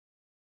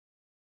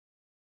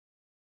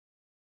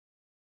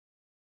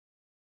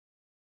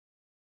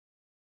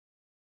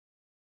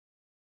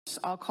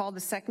I'll call the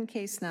second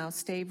case now,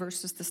 Stay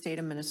versus the State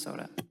of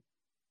Minnesota.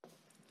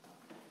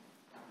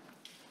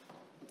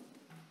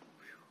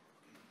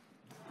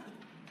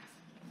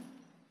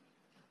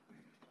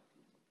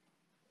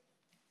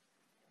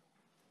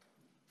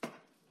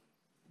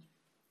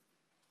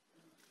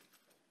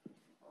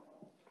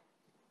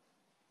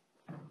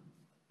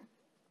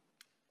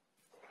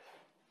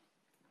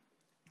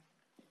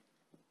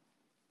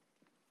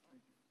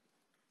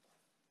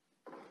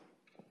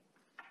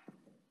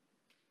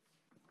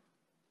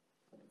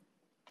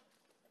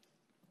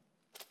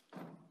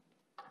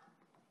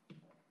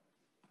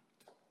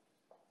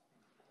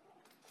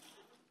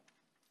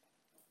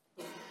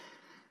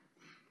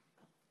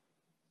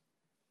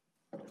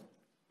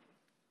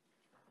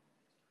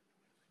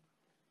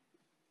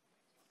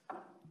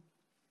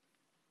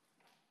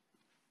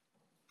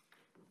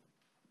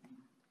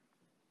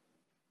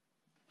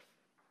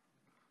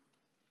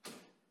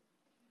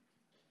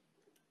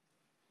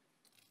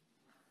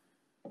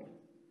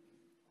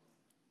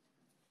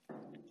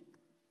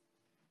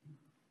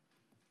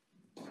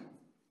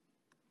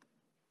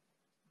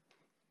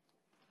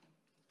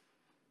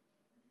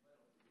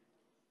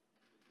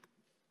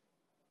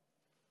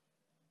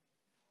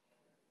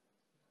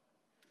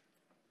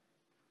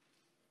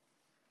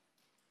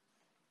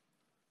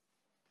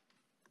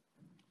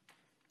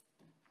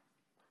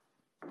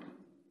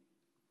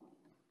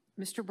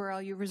 Mr.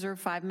 Burrell, you reserve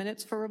 5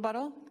 minutes for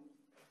rebuttal?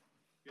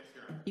 Yes,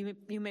 Your Honor.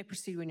 You may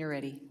proceed when you're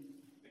ready.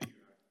 Thank you,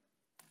 Your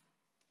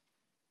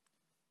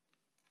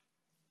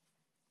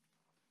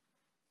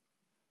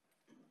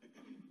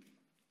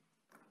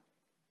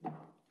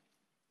Honor.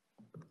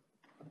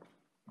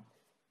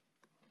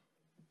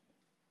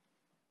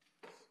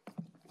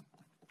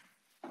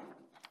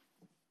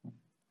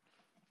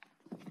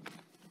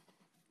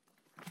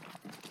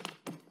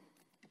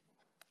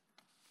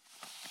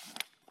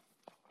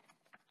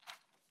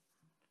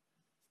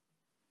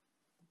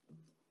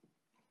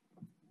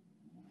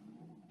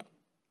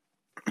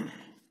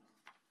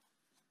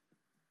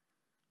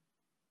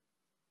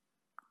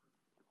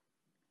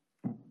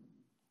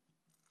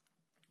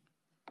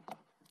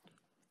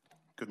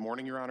 Good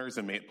morning, Your Honors,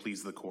 and may it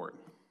please the Court.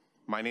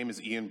 My name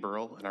is Ian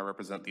Burrell, and I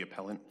represent the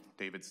appellant,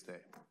 David Stay.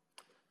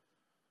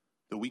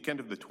 The weekend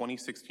of the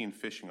 2016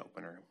 fishing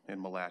opener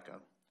in Malacca,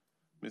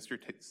 Mr.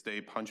 Stay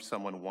punched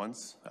someone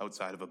once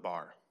outside of a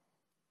bar.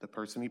 The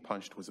person he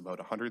punched was about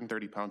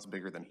 130 pounds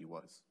bigger than he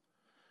was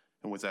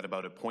and was at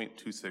about a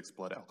 0.26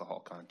 blood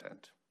alcohol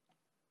content.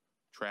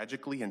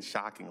 Tragically and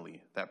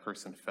shockingly, that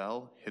person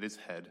fell, hit his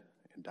head,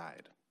 and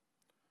died.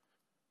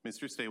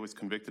 Mr. Stay was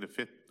convicted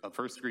of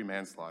first-degree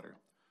manslaughter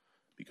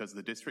because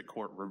the district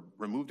court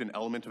removed an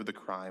element of the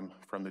crime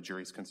from the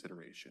jury's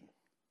consideration.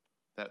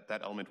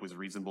 That element was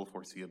reasonable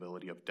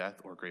foreseeability of death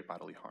or great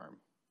bodily harm.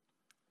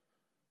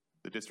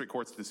 The district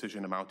court's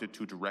decision amounted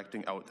to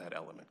directing out that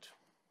element.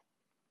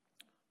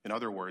 In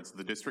other words,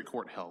 the district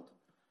court held,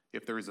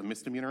 if there is a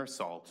misdemeanor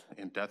assault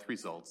and death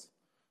results,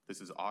 this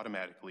is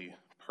automatically,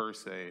 per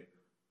se,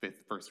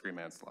 first-degree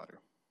manslaughter.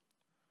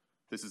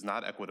 This is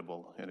not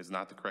equitable and is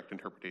not the correct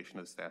interpretation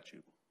of the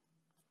statute.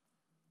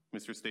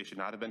 Mr. Stay should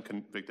not have been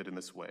convicted in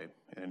this way,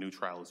 and a new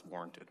trial is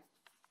warranted.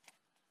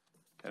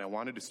 And I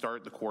wanted to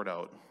start the court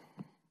out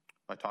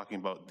by talking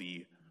about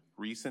the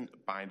recent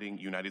binding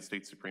United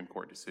States Supreme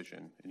Court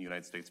decision in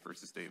United States v.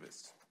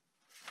 Davis.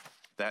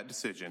 That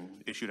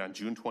decision, issued on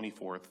June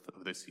 24th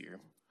of this year,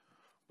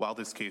 while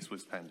this case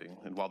was pending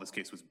and while this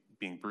case was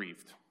being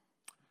briefed,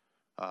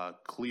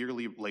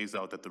 clearly lays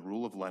out that the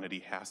rule of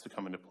lenity has to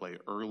come into play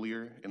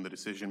earlier in the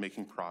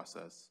decision-making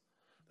process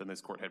than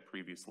this court had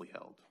previously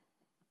held.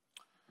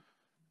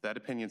 That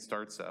opinion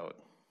starts out,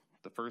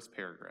 the first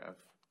paragraph,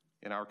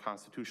 in our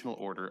constitutional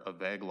order, a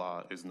vague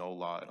law is no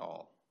law at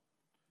all.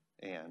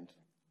 And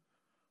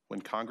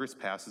when Congress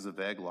passes a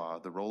vague law,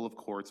 the role of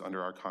courts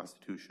under our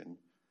Constitution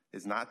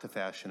is not to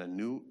fashion a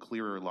new,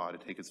 clearer law to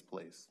take its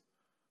place,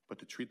 but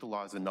to treat the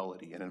law as a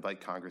nullity and invite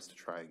Congress to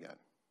try again.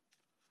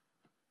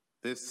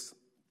 This,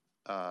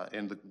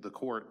 and the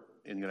court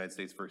in United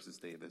States v.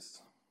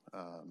 Davis,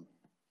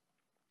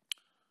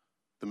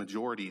 the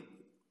majority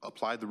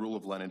applied the rule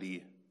of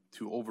lenity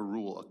to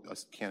overrule a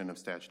canon of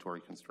statutory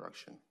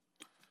construction.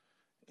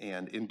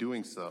 And in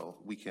doing so,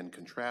 we can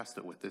contrast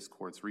it with this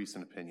court's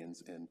recent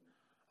opinions in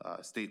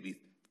State v.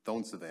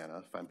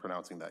 Thone-Savannah, if I'm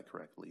pronouncing that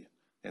correctly,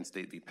 and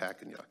State v.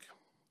 Pacanyuk,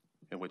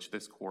 in which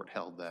this court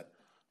held that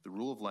the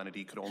rule of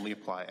lenity could only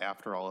apply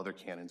after all other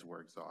canons were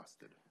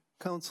exhausted.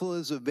 Counsel,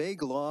 is a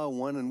vague law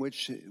one in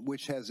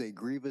which has a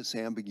grievous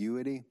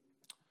ambiguity?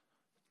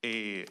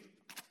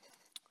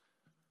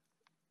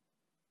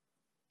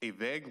 A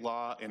vague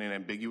law and an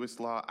ambiguous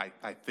law,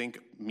 I think,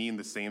 mean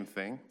the same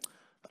thing.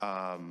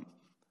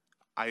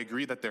 I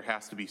agree that there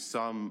has to be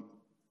some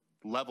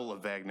level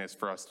of vagueness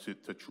for us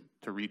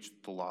to reach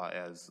the law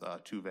as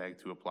too vague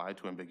to apply,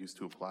 too ambiguous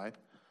to apply.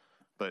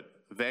 But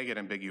vague and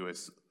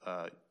ambiguous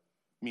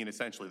mean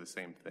essentially the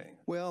same thing.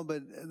 Well,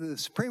 but the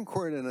Supreme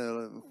Court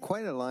in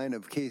quite a line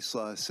of case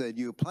law said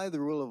you apply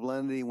the rule of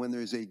lenity when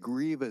there's a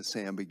grievous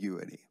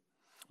ambiguity.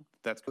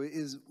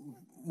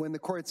 when the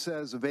court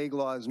says a vague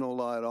law is no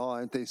law at all,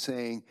 aren't they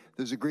saying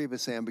there's a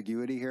grievous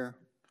ambiguity here?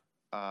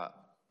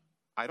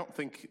 I don't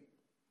think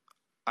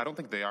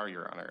they are,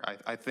 Your Honor.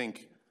 I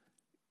think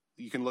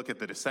you can look at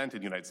the dissent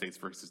in United States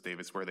versus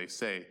Davis where they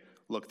say,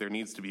 look, there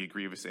needs to be a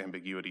grievous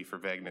ambiguity for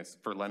vagueness,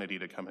 for lenity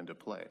to come into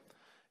play.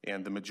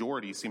 And the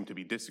majority seem to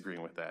be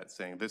disagreeing with that,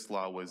 saying this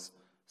law was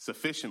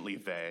sufficiently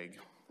vague,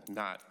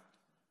 not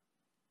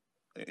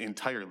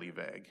entirely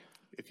vague.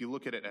 If you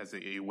look at it as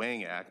a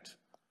weighing act,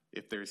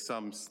 if there's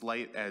some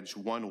slight edge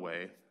one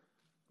way,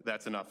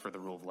 that's enough for the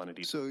rule of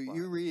lenity. So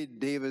you read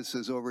Davis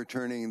as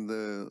overturning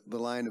the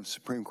line of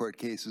Supreme Court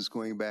cases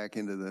going back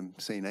into the,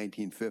 say,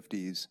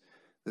 1950s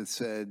that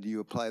said you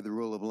apply the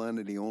rule of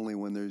lenity only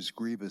when there's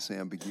grievous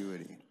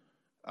ambiguity.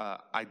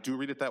 I do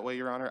read it that way,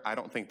 Your Honor. I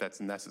don't think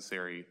that's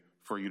necessary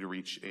for you to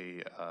reach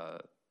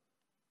to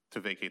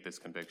vacate this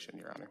conviction,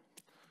 Your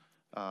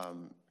Honor.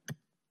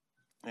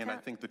 And I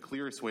think the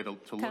clearest way to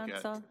look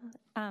Counsel,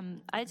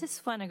 I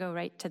just want to go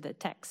right to the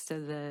text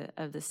of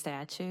the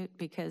statute,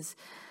 because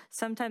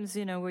sometimes,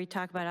 you know, we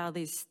talk about all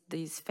these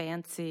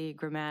fancy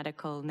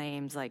grammatical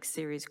names like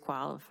series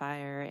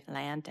qualifier,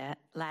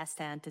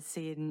 last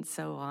antecedent, and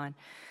so on.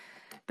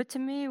 But to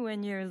me,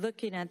 when you're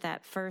looking at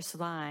that first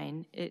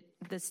line,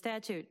 the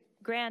statute,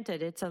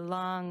 granted, it's a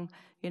long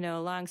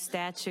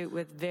statute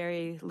with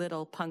very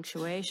little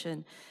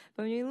punctuation.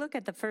 But when you look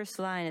at the first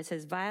line, it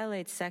says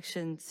violates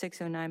section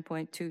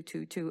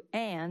 609.222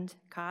 and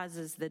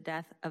causes the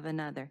death of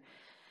another.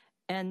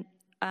 And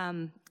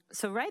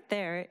so right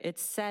there,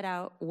 it's set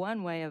out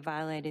one way of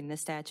violating the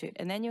statute.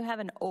 And then you have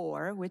an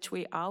or, which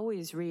we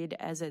always read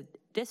as a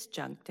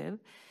disjunctive.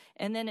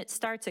 And then it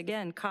starts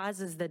again,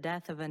 causes the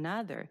death of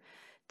another.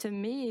 To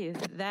me,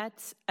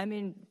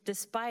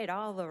 despite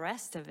all the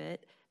rest of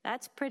it,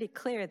 that's pretty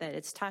clear that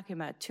it's talking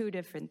about two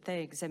different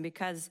things. And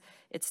because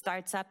it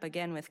starts up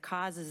again with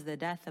causes the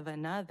death of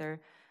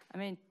another,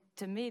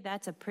 to me,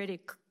 that's a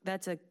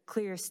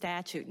clear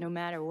statute, no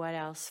matter what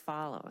else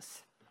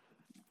follows.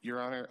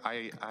 Your Honor,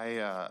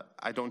 I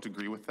don't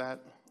agree with that.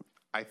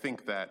 I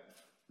think that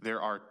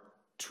there are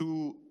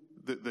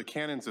the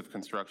canons of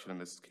construction in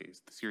this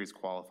case, the series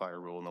qualifier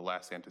rule and the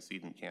last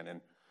antecedent canon,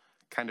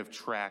 kind of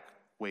track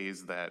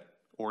ways that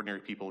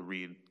ordinary people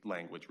read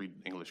language, read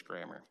English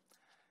grammar.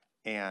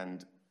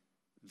 And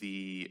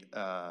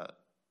I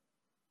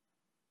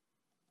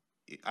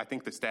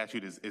think the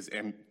statute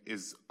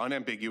is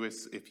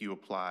unambiguous if you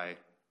apply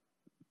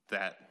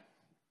the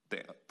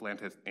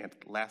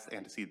last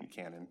antecedent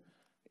canon,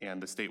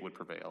 and the state would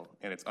prevail.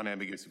 And it's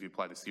unambiguous if you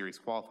apply the series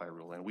qualifier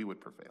rule, and we would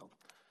prevail.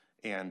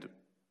 And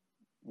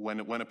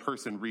when a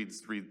person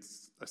reads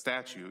a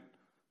statute,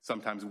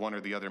 sometimes one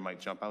or the other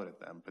might jump out at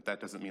them, but that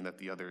doesn't mean that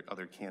the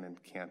other canon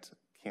can't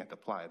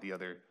apply. The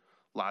other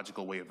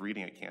logical way of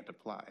reading it can't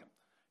apply.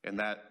 And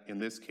that, in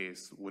this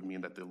case, would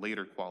mean that the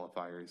later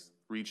qualifiers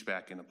reach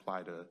back and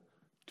apply to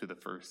the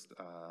first,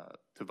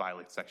 to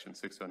violate section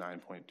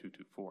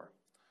 609.224.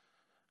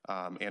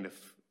 And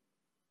if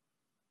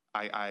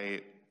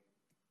I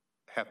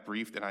have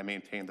briefed and I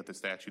maintain that the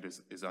statute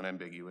is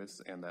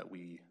unambiguous and that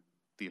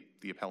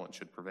the appellant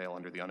should prevail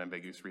under the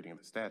unambiguous reading of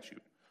the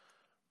statute.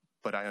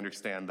 But I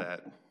understand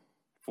that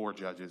 4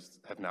 judges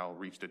have now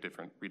reached a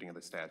different reading of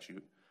the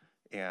statute,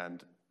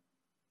 and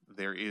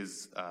there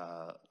is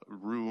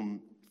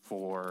room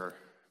for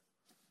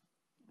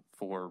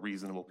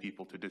reasonable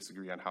people to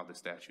disagree on how the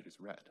statute is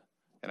read.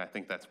 And I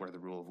think that's where the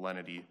rule of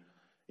lenity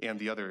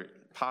and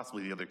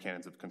possibly the other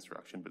canons of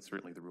construction, but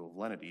certainly the rule of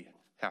lenity,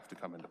 have to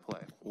come into play.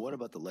 What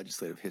about the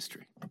legislative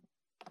history?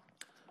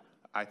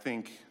 I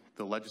think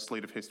the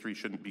legislative history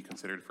shouldn't be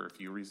considered for a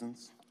few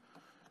reasons.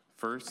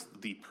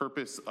 First, the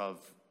purpose of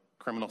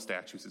criminal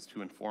statutes is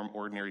to inform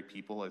ordinary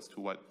people as to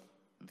what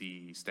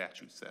the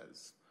statute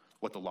says,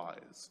 what the law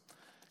is.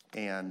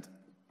 And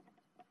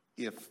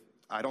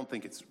I don't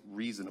think it's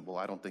reasonable,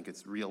 I don't think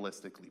it's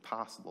realistically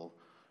possible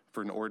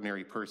for an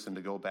ordinary person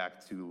to go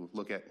back to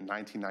look at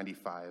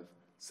 1995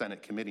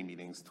 Senate committee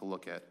meetings to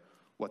look at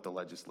what the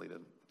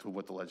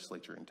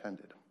legislature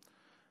intended.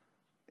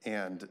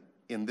 And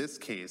in this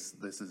case,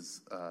 this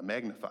is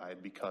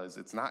magnified because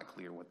it's not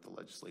clear what the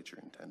legislature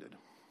intended.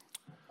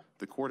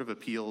 The Court of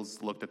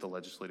Appeals looked at the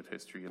legislative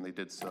history, and they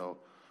did so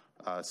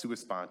sua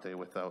sponte,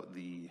 without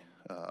the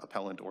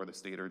appellant or the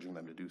state urging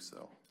them to do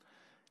so.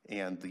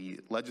 And the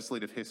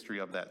legislative history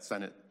of that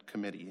Senate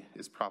committee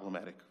is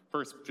problematic.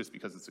 First, just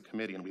because it's a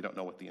committee and we don't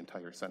know what the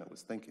entire Senate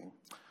was thinking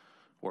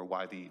or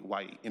why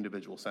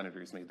individual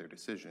senators made their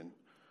decision,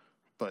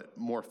 but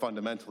more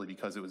fundamentally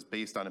because it was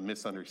based on a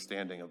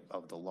misunderstanding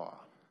of the law.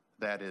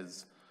 That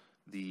is,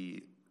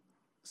 the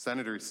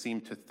senators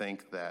seemed to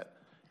think that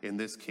in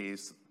this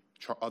case,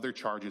 other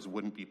charges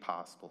wouldn't be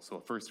possible. So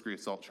a first-degree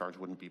assault charge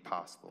wouldn't be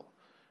possible,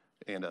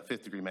 and a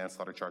fifth-degree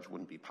manslaughter charge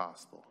wouldn't be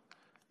possible.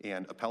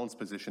 And appellant's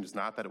position is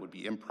not that it would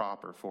be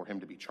improper for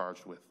him to be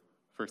charged with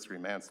first-degree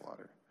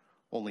manslaughter,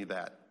 only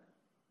that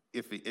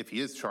if he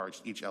is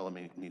charged, each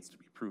element needs to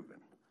be proven.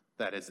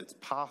 That is, it's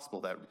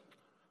possible that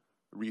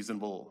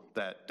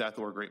death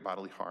or great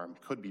bodily harm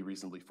could be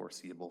reasonably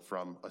foreseeable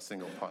from a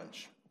single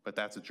punch, But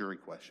that's a jury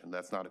question.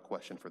 That's not a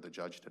question for the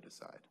judge to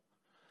decide.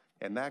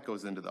 And that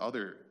goes into the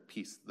other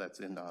piece that's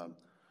in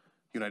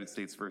United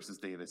States versus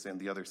Davis and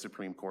the other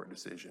Supreme Court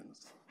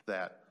decisions,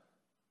 that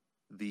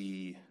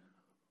the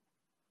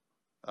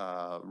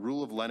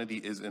rule of lenity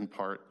is in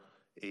part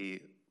a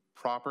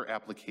proper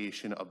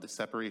application of the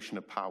separation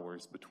of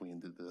powers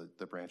between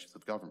the branches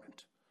of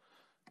government.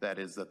 That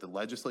is, that the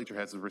legislature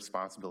has a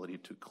responsibility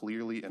to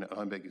clearly and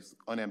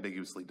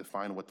unambiguously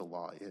define what the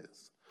law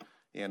is.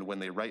 And when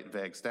they write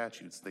vague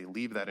statutes, they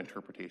leave that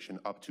interpretation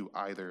up to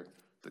either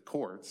the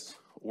courts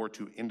or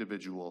to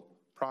individual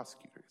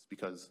prosecutors,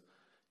 because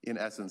in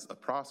essence, a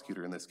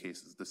prosecutor in this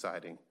case is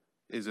deciding,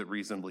 is it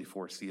reasonably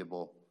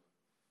foreseeable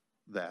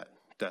that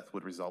death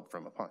would result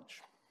from a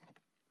punch?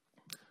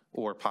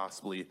 Or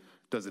possibly,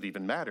 does it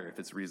even matter if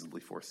it's reasonably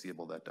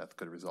foreseeable that death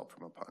could result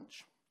from a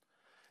punch?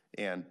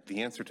 And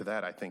the answer to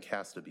that, I think,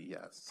 has to be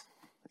yes.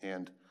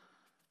 And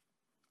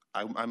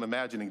I'm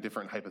imagining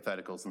different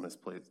hypotheticals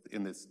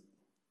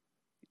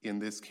in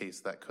this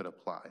case that could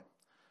apply.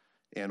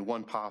 And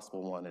one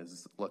possible one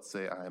is, let's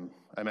say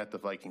I'm at the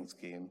Vikings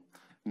game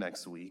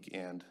next week,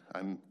 and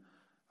I'm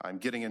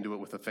getting into it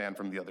with a fan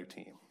from the other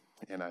team,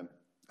 and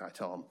I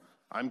tell him,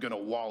 I'm going to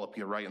wallop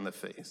you right in the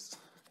face.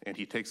 And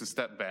he takes a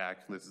step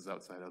back. This is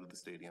outside out of the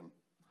stadium.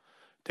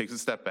 Takes a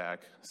step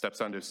back,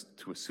 steps onto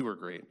a sewer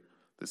grate.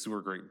 The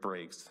sewer grate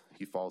breaks.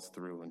 He falls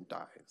through and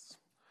dies.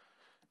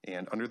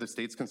 And under the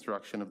state's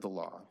construction of the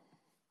law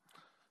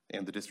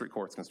and the district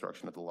court's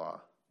construction of the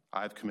law,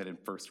 I've committed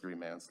first-degree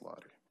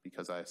manslaughter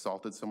because I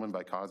assaulted someone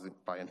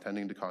by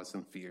intending to cause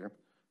them fear,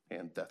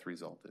 and death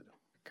resulted.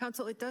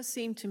 Counsel, it does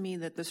seem to me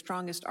that the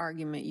strongest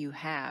argument you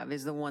have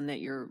is the one that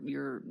you're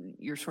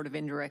sort of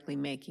indirectly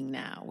making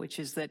now, which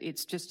is that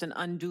it's just an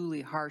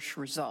unduly harsh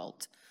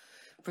result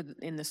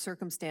in the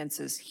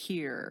circumstances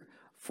here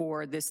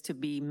for this to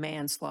be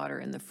manslaughter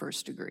in the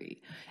first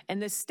degree.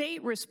 And the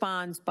state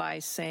responds by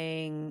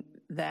saying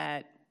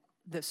that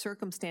the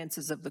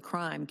circumstances of the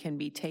crime can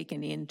be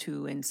taken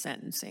into in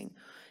sentencing.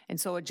 And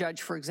so a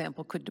judge, for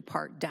example, could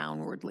depart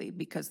downwardly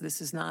because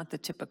this is not the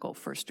typical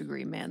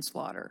first-degree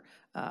manslaughter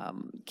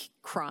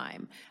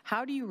crime.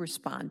 How do you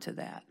respond to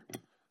that?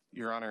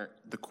 Your Honor,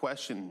 the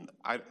question,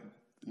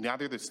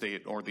 neither the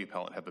state or the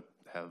appellant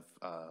have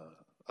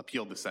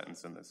appealed the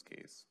sentence in this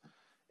case.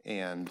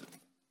 And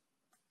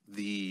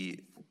the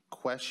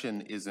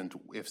question isn't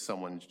if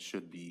someone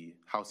should be,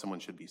 how someone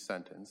should be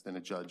sentenced. And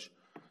a judge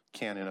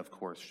can and, of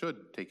course,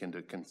 should take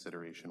into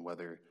consideration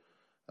whether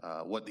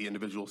what the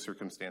individual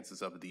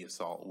circumstances of the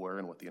assault were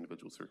and what the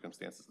individual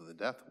circumstances of the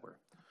death were.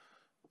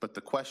 But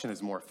the question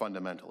is more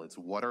fundamental. It's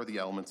what are the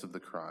elements of the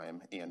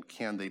crime, and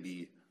can they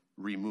be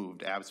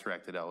removed,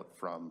 abstracted out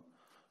from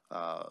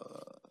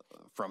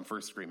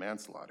first-degree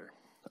manslaughter?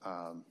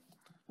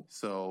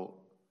 So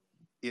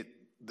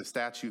the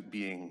statute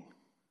being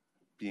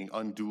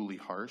unduly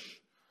harsh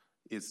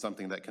is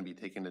something that can be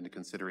taken into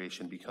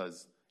consideration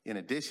because, in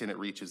addition, it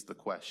reaches the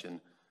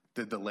question,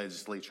 did the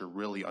legislature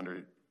really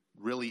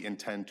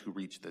intend to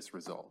reach this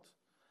result?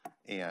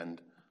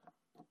 And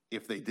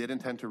if they did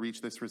intend to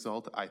reach this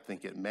result, I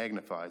think it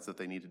magnifies that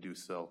they need to do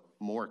so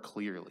more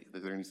clearly,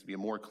 that there needs to be a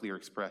more clear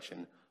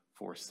expression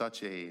for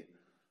such a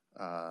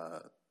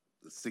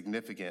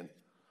significant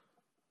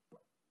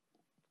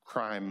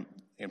crime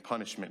and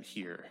punishment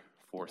here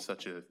for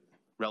such a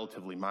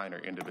relatively minor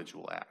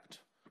individual act.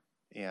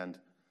 And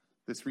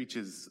this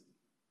reaches,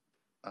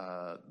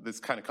 this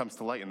kind of comes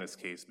to light in this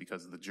case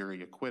because the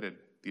jury acquitted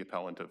the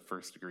appellant of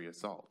first-degree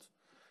assault.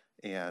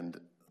 And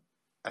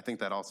I think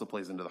that also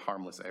plays into the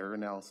harmless error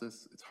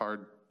analysis. It's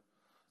hard.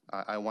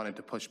 I wanted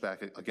to push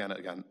back again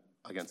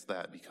against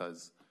that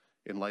because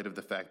in light of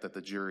the fact that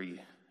the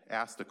jury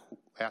asked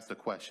a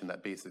question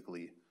that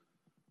basically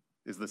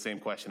is the same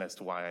question as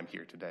to why I'm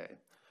here today.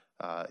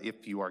 If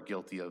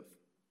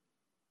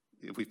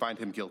we find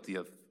him guilty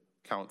of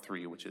count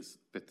 3, which is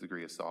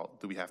fifth-degree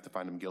assault, do we have to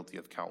find him guilty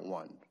of count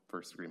 1,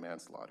 first-degree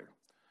manslaughter?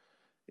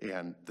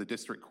 And the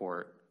district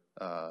court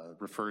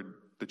referred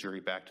the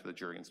jury back to the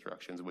jury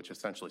instructions, which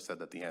essentially said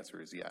that the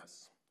answer is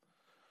yes.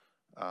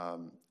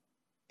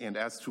 And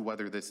as to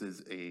whether this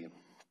is a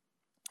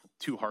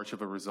too harsh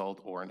of a result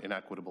or an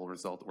inequitable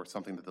result or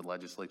something that the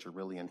legislature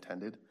really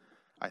intended,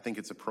 I think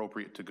it's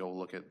appropriate to go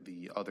look at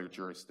the other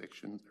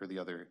jurisdictions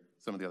or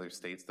some of the other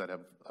states that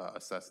have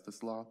assessed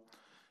this law.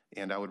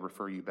 And I would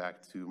refer you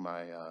back to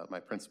my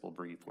principal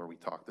brief where we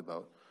talked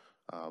about,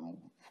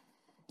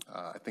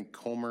 I think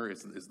Comer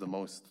is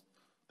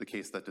the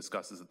case that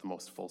discusses it the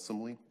most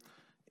fulsomely.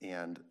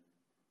 And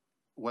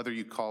whether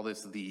you call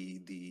this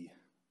the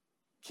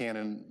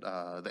canon,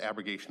 the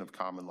abrogation of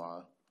common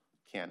law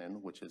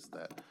canon, which is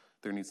that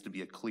there needs to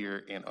be a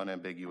clear and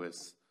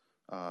unambiguous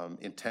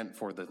intent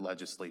for the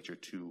legislature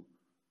to,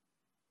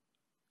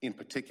 in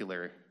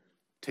particular,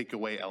 take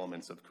away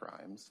elements of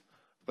crimes,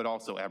 but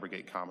also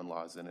abrogate common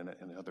laws in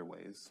other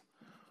ways,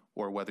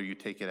 or whether you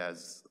take it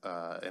as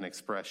an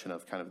expression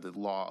of kind of the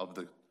law of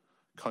the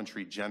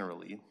country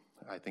generally.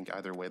 I think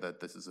either way that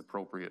this is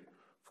appropriate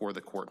for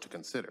the court to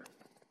consider.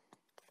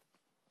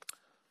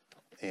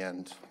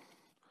 And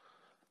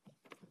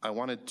I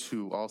wanted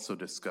to also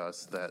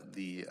discuss that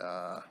the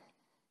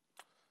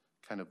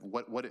kind of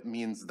what it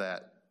means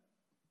that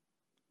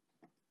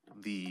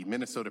the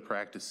Minnesota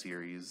Practice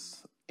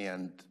Series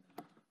and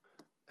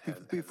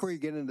Before you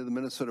get into the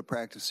Minnesota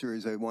Practice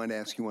Series, I want to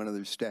ask you one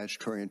other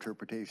statutory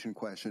interpretation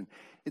question.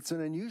 It's an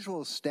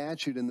unusual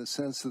statute in the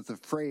sense that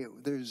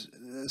there's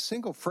a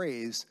single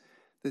phrase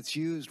that's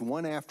used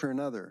one after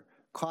another: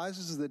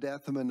 causes the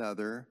death of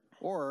another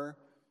or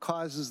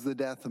causes the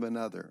death of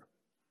another.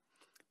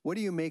 What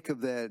do you make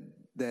of that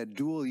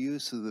dual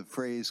use of the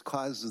phrase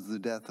causes the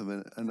death of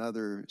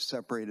another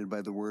separated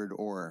by the word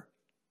or?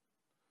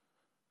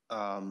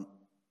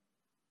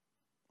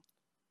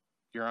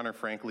 Your Honor,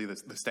 frankly,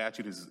 the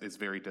statute is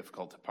very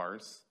difficult to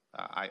parse.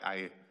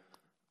 I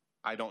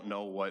don't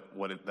know what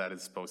that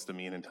is supposed to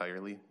mean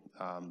entirely.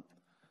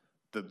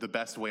 The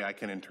best way I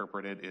can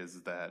interpret it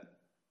is that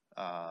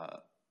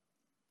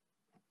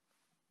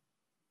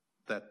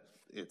that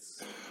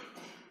it's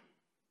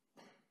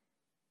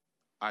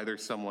either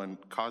someone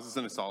commits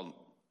an assault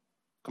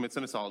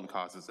and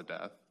causes a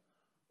death,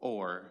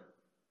 or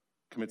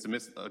commits a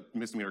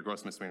misdemeanor or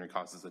gross misdemeanor and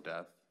causes a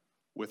death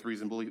with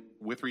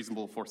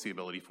reasonable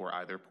foreseeability for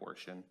either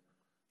portion,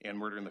 and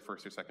murder in the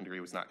first or second degree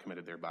was not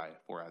committed thereby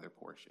for either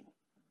portion.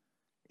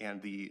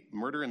 And the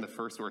murder in the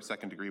first or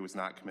second degree was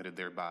not committed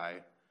thereby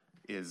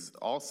is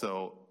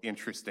also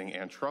interesting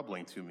and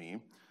troubling to me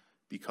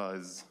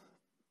because,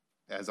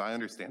 as I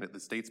understand it, the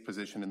state's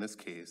position in this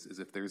case is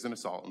if there's an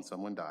assault and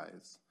someone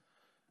dies,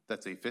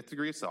 that's a fifth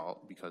degree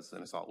assault because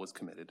an assault was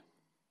committed.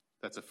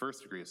 That's a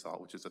first degree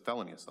assault, which is a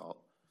felony assault,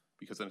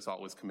 because an assault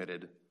was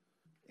committed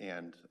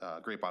and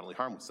great bodily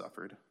harm was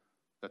suffered.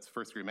 That's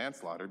first degree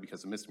manslaughter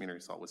because a misdemeanor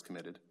assault was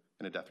committed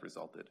and a death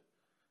resulted.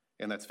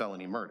 And that's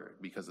felony murder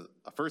because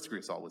a first degree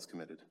assault was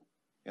committed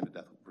and a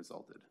death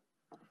resulted.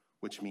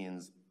 Which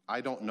means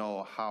I don't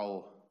know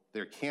how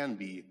there can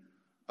be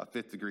a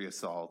fifth degree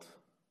assault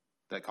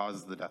that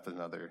causes the death of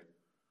another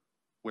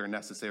where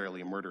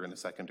necessarily a murder in the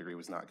second degree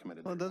was not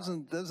committed. Well,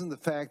 doesn't the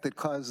fact that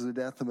causes the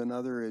death of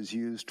another is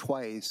used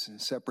twice,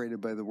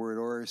 separated by the word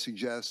or,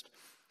 suggest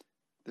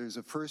there's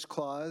a first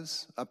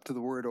clause up to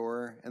the word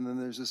or, and then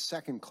there's a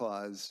second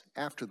clause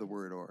after the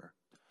word or?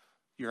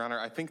 Your Honor,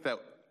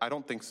 I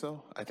don't think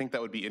so. I think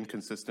that would be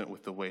inconsistent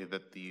with the way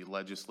that the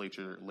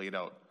legislature laid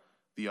out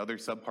the other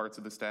subparts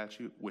of the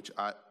statute, which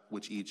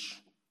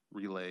each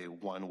relay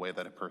one way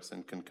that a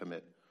person can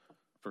commit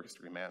first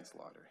degree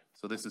manslaughter.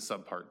 So this is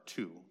subpart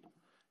 2.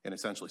 And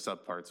essentially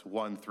subparts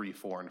 1, 3,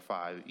 4, and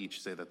 5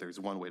 each say that there's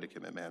one way to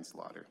commit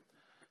manslaughter.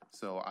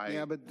 So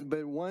Yeah,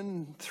 but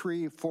 1,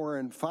 3, 4,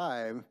 and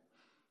 5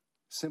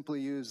 simply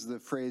use the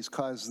phrase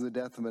causes the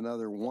death of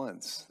another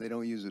once. They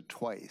don't use it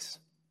twice.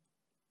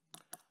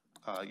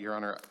 Your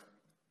Honor,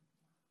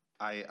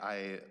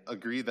 I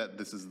agree that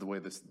this is the way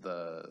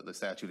the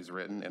statute is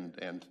written,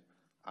 and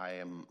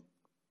I'm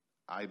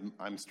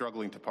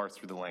struggling to parse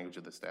through the language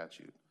of the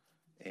statute.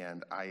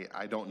 And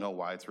I don't know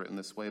why it's written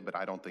this way, but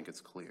I don't think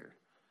it's clear.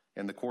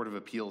 And the Court of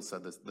Appeals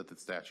said that the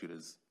statute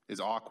is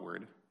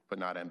awkward, but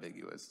not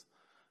ambiguous.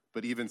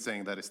 But even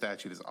saying that a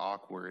statute is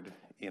awkward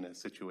in a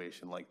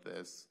situation like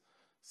this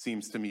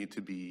seems to me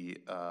to be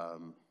a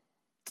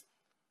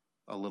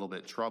little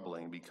bit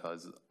troubling,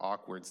 because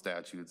awkward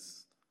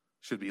statutes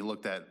should be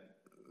looked at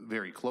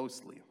very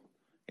closely.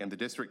 And the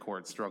district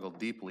court struggled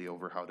deeply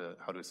over how to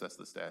assess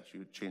the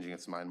statute, changing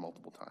its mind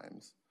multiple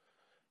times.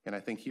 And I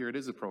think here it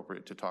is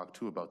appropriate to talk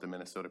too about the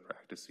Minnesota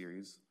Practice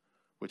Series,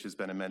 which has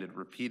been amended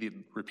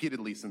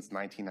repeatedly since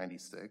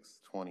 1996,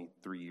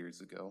 23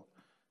 years ago,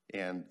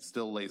 and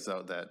still lays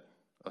out that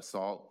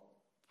assault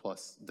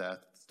plus death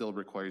still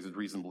requires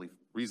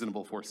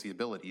reasonable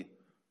foreseeability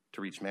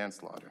to reach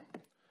manslaughter.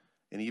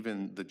 And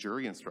even the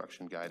jury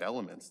instruction guide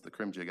elements, the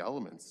crim-jig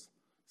elements,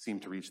 seem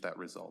to reach that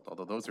result,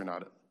 although those are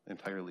not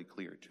entirely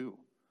clear too.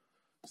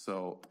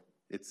 So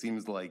it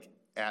seems like,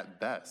 at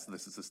best,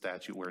 this is a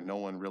statute where no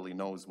one really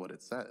knows what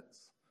it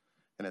says.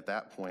 And at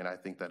that point, I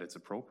think that it's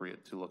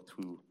appropriate to look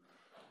to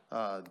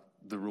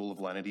the rule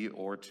of lenity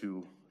or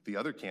to the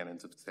other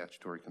canons of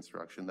statutory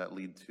construction that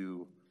lead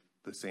to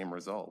the same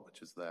result,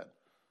 which is that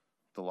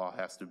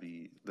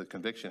the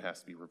conviction has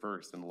to be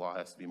reversed and the law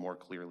has to be more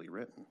clearly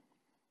written.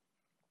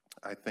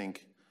 I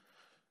think,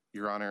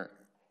 Your Honor,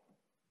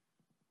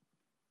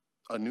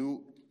 a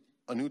new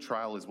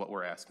trial is what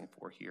we're asking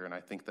for here, and I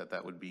think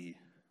that would be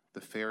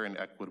the fair and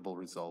equitable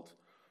result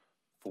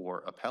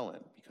for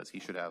appellant, because he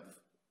should have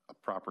a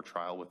proper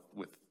trial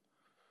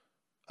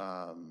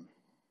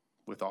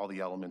with all the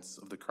elements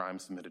of the crime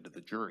submitted to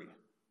the jury.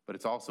 But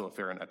it's also a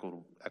fair and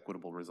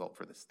equitable result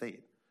for the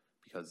state,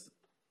 because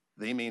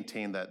they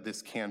maintain that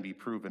this can be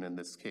proven in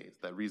this case,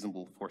 that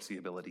reasonable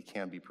foreseeability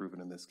can be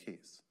proven in this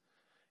case.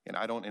 And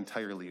I don't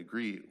entirely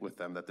agree with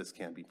them that this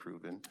can be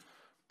proven,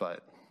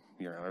 but,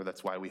 Your Honor,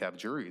 that's why we have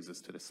juries,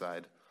 is to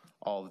decide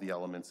all of the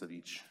elements of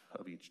each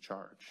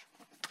charge.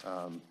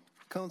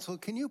 Counsel,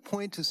 can you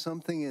point to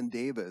something in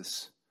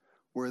Davis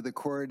where the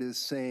court is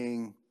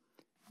saying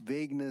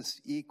vagueness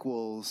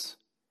equals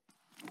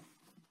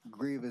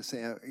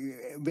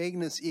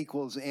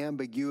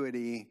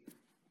ambiguity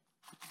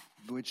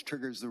which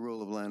triggers the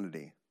rule of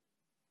lenity.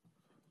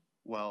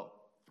 Well,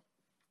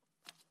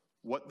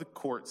 what the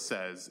court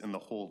says in the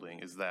holding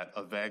is that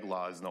a vague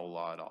law is no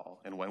law at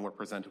all. And when we're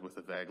presented with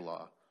a vague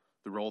law,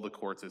 the role of the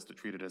courts is to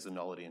treat it as a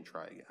nullity and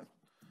try again,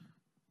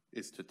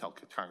 is to tell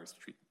Congress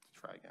to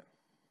try again.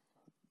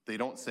 They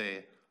don't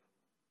say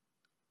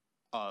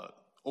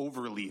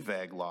overly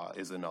vague law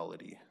is a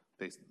nullity.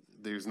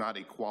 There's not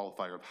a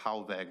qualifier of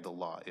how vague the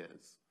law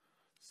is.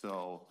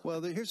 So,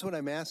 well, here's what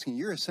I'm asking.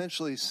 You're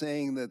essentially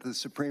saying that the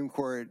Supreme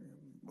Court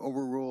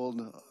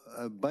overruled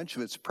a bunch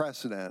of its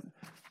precedent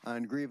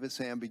on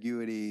grievous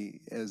ambiguity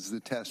as the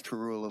test for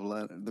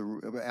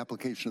the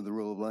application of the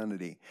rule of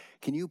lenity.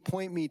 Can you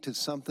point me to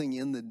something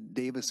in the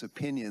Davis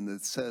opinion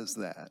that says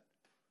that?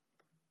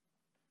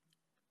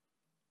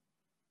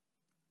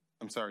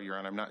 I'm sorry, Your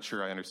Honor, I'm not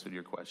sure I understood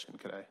your question.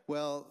 Could I?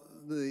 Well,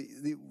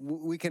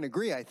 we can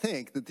agree, I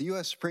think, that the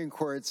U.S. Supreme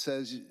Court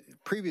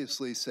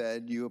previously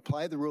said you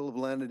apply the rule of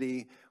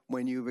lenity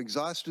when you've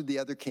exhausted the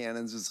other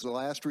canons, it's the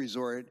last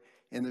resort,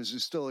 and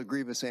there's still a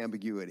grievous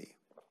ambiguity.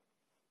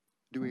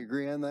 Do we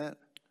agree on that?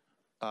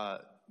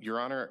 Your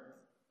Honor,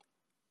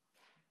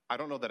 I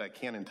don't know that I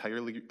can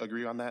entirely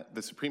agree on that.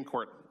 The Supreme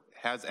Court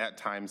has at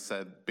times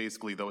said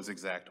basically those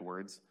exact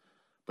words,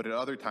 but at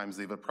other times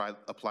they've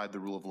applied the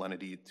rule of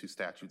lenity to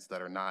statutes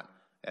that are not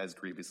as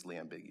grievously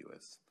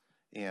ambiguous.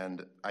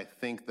 And I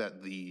think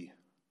that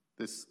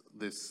this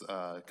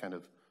kind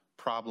of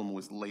problem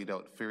was laid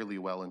out fairly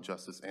well in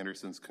Justice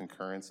Anderson's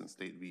concurrence in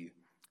State v.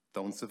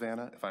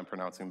 Thone-Savannah, if I'm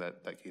pronouncing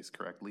that case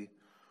correctly,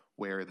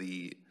 where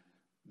the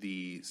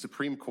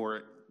Supreme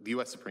Court, the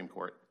U.S. Supreme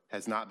Court,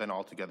 has not been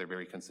altogether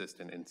very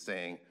consistent in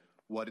saying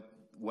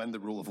when the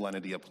rule of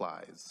lenity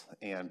applies.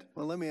 And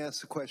well, let me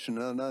ask the question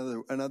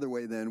another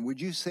way then.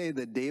 Would you say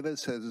that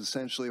Davis has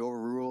essentially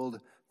overruled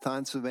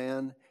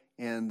Thone-Savannah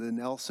and the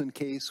Nelson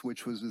case,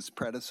 which was its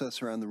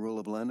predecessor on the rule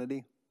of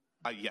lenity?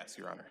 Yes,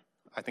 Your Honor.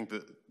 I think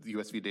the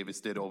U.S. v. Davis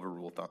did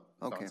overrule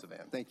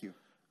Thone-Savannah. Thank you.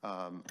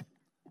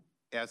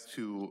 As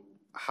to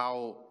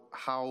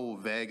how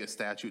vague a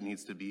statute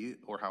needs to be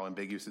or how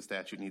ambiguous a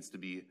statute needs to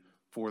be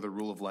for the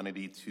rule of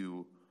lenity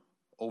to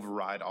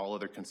override all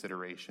other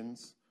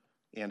considerations,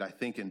 and I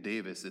think in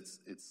Davis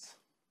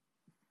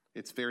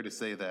it's fair to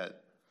say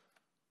that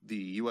the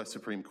U.S.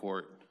 Supreme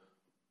Court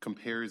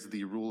compares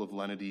the rule of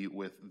lenity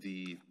with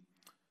the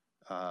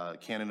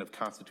canon of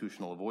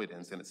constitutional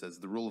avoidance, and it says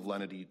the rule of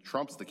lenity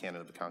trumps the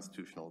canon of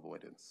constitutional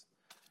avoidance.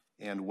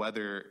 And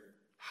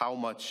how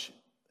much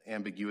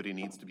ambiguity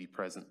needs to be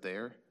present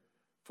there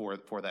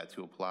for that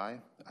to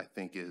apply, I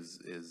think is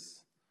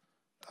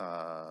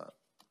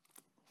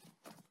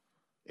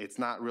it's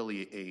not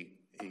really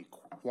a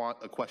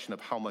question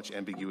of how much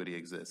ambiguity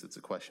exists. It's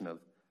a question of,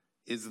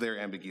 is there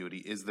ambiguity,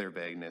 is there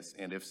vagueness,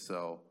 and if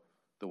so,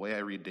 the way I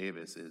read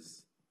Davis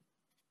is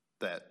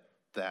that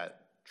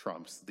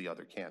trumps the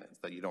other canons,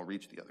 that you don't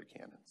reach the other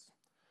canons.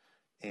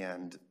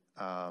 And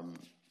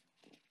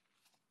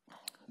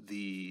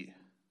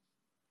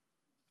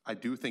I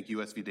do think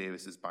U.S. v.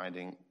 Davis is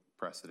binding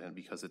precedent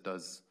because it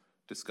does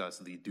discuss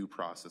the due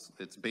process.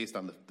 It's based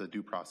on the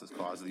due process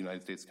clause of the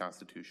United States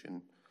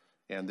Constitution,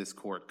 and this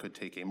court could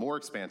take a more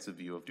expansive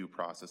view of due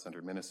process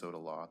under Minnesota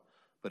law,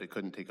 but it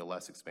couldn't take a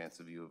less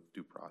expansive view of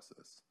due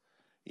process.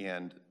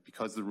 And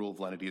because the rule of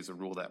lenity is a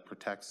rule that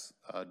protects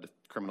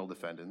criminal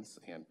defendants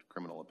and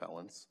criminal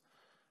appellants,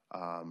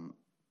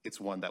 it's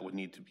one that would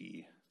need to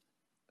be,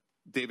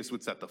 Davis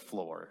would set the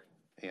floor,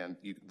 and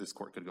this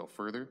court could go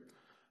further,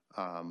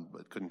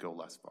 but couldn't go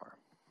less far.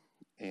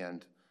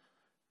 And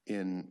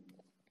in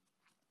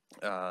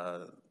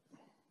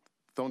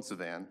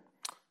Thone-Savannah,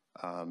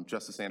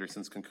 Justice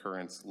Anderson's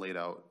concurrence laid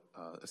out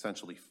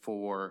essentially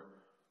 4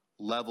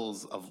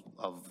 levels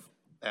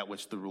at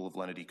which the rule of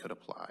lenity could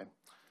apply.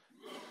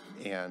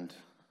 And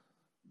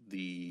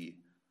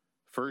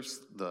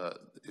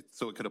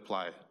so it could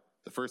apply,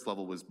 the first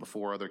level was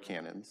before other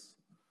canons.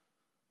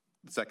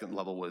 The second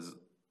level was,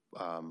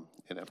 and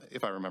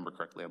if I remember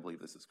correctly, I believe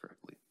this is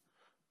correctly,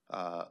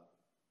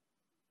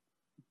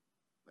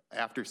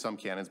 after some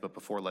canons but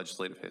before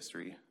legislative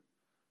history,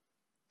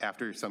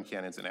 after some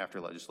canons and after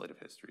legislative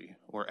history,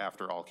 or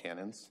after all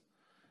canons.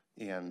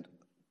 And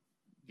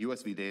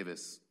U.S. v.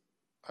 Davis,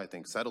 I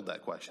think, settled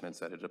that question and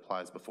said it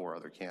applies before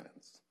other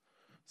canons.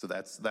 So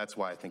that's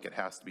why I think it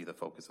has to be the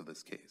focus of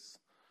this case.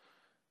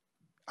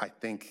 I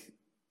think,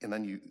 and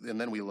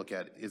then we look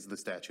at, is the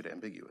statute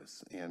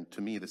ambiguous? And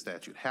to me, the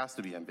statute has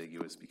to be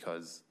ambiguous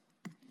because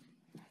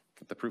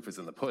the proof is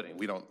in the pudding.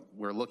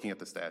 We're looking at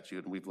the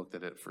statute, and we've looked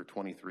at it for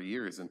 23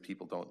 years, and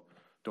people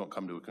don't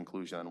come to a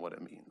conclusion on what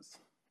it means.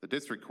 The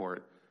district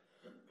court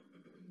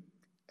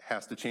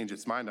has to change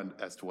its mind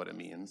as to what it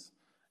means,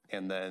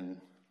 and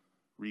then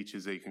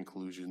reaches a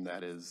conclusion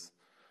that is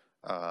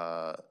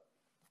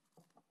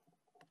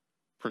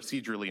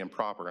procedurally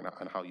improper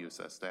on how you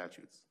assess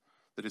statutes.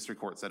 The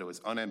district court said it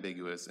was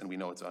unambiguous, and we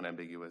know it's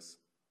unambiguous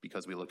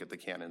because we look at the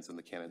canons, and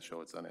the canons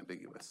show it's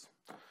unambiguous.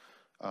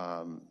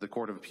 The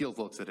Court of Appeals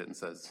looks at it and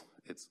says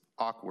it's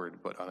awkward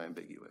but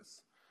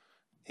unambiguous.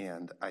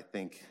 And I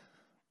think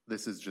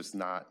this is just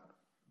not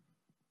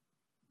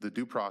The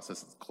due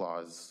process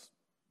clause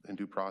and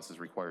due process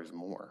requires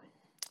more.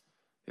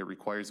 It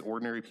requires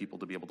ordinary people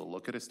to be able to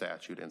look at a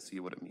statute and see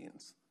what it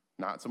means.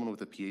 Not someone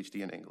with a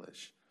PhD in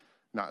English,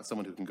 not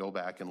someone who can go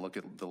back and look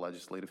at the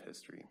legislative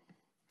history.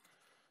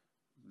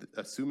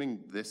 Assuming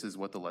this is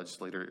what the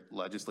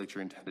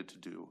legislature intended to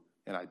do,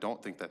 and I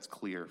don't think that's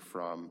clear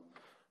from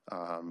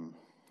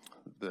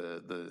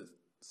the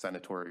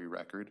senatorial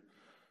record,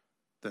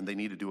 then they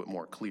need to do it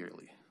more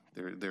clearly.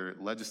 Their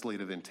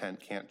legislative intent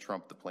can't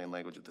trump the plain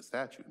language of the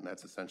statute, and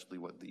that's essentially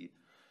what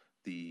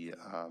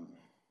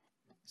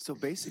So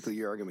basically,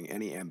 you're arguing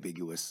any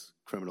ambiguous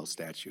criminal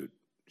statute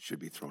should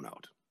be thrown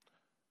out.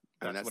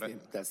 And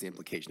that's the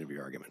implication of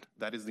your argument.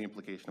 That is the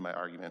implication of my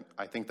argument.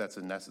 I think that's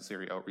a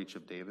necessary outreach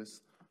of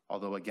Davis,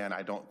 although again,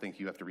 I don't think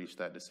you have to reach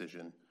that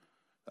decision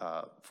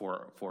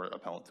for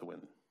appellant to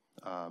win.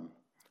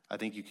 I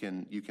think you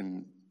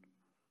can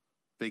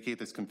vacate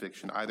this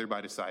conviction either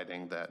by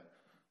deciding that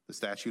the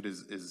statute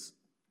is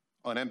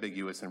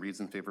unambiguous and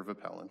reads in favor of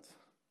appellant,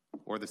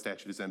 or the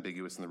statute is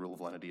ambiguous and the rule of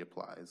lenity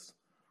applies,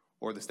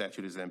 or the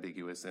statute is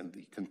ambiguous and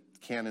the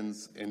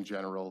canons in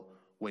general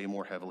weigh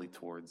more heavily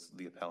towards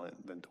the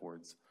appellant than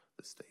towards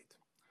the state.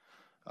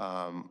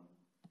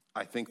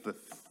 I think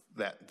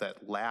that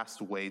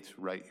last way to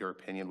write your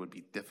opinion would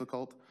be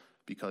difficult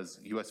because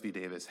U.S. v.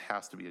 Davis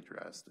has to be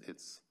addressed.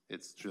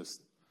 It's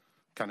just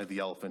kind of the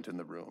elephant in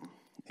the room.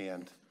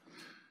 And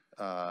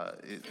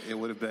it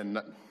would have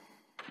been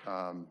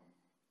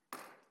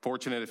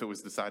fortunate if it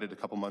was decided a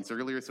couple months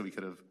earlier so we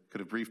could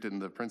have briefed it in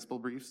the principal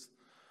briefs.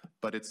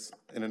 But it's,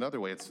 in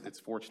another way, it's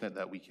fortunate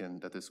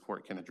that this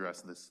court can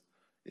address this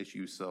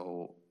issue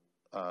so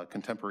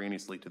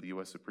contemporaneously to the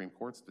U.S. Supreme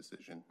Court's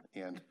decision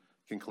and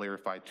can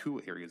clarify two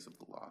areas of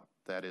the law.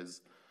 That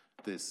is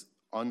this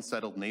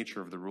unsettled nature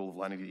of the rule of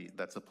lenity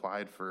that's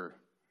applied for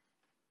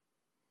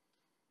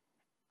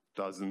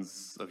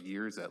dozens of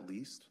years at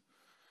least,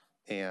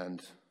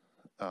 and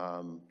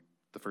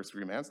the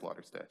first-degree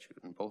manslaughter statute.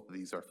 And both of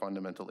these are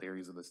fundamental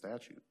areas of the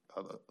statute,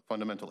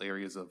 fundamental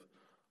areas of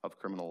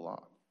criminal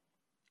law.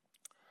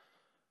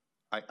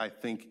 I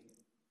think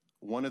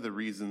one of the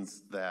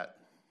reasons that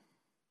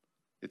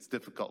it's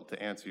difficult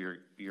to answer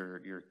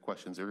your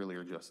questions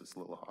earlier, Justice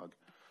Lillehog,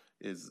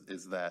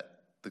 is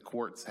that the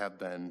courts have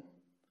been,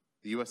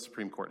 the U.S.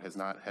 Supreme Court has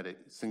not had a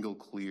single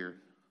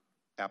clear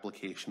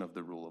application of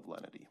the rule of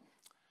lenity.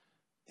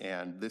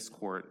 And this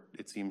court,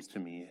 it seems to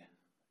me,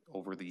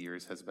 over the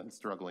years has been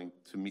struggling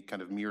to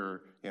kind of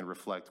mirror and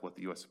reflect what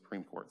the U.S.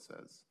 Supreme Court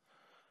says.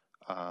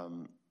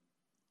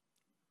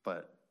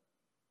 But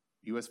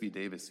U.S. v.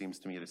 Davis seems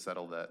to me to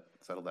settle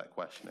that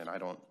question, and I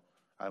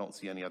don't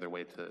see any other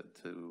way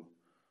to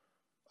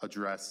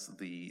address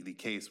the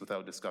case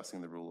without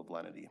discussing the rule of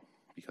lenity,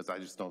 because I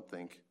just don't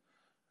think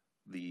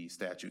the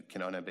statute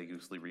can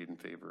unambiguously read in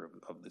favor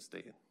of the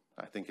state.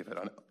 I think if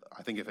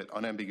it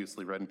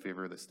unambiguously read in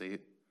favor of the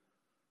state,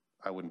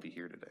 I wouldn't be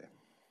here today,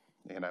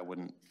 and I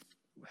wouldn't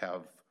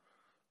have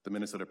the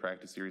Minnesota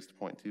practice series to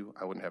point to.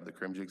 I wouldn't have the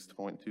crim jigs to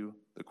point to.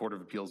 The Court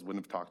of Appeals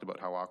wouldn't have talked about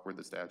how awkward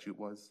the statute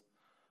was.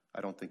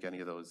 I don't think any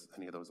of those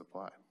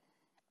apply.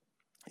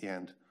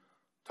 And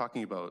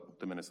talking about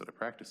the Minnesota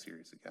practice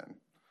series again,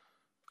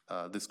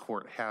 this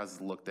court has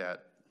looked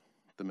at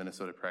the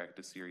Minnesota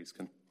practice series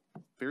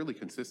fairly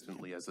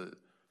consistently as a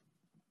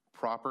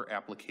proper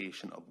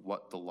application of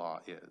what the law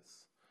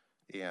is.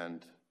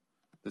 And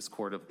this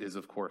court is,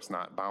 of course,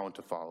 not bound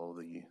to follow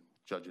the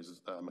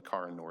judges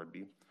McCarr and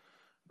Nordby,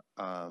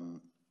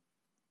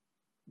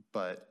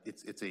 but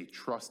it's a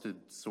trusted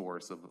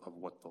source of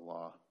what the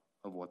law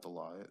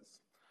is.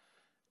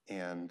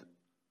 And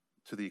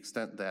to the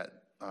extent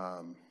that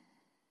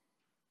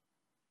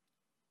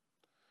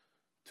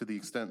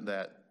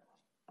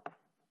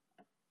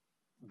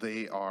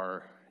they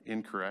are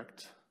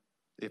incorrect,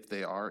 if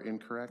they are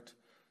incorrect,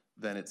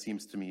 then it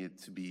seems to me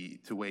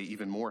to weigh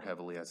even more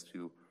heavily as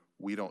to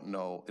we don't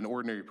know. An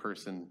ordinary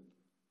person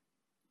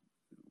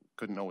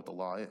couldn't know what the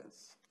law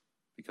is,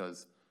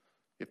 because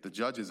if the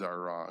judges are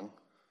wrong,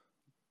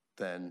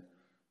 then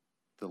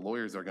the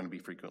lawyers are going to be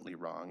frequently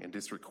wrong, and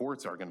district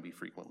courts are going to be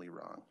frequently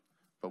wrong.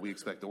 But we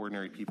expect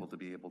ordinary people to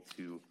be able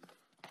to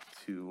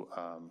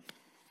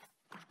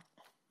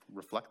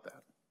reflect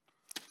that,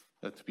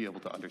 to be able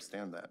to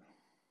understand that.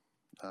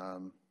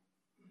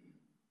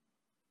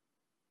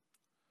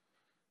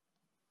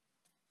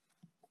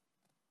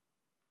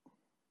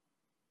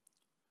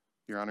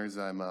 Your Honors,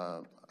 I'm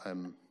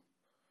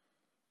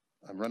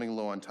running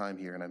low on time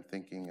here, and I'm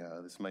thinking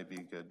this might be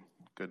a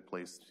good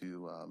place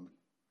to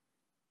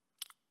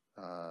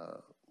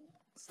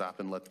stop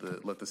and let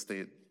the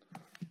state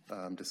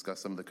discuss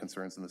some of the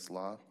concerns in this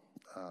law.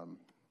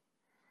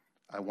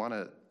 I want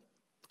to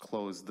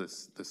close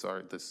this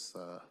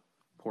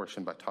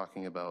portion by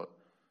talking about,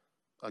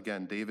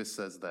 again, Davis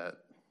says that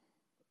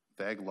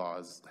vague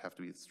laws have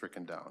to be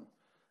stricken down.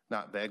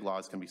 Not vague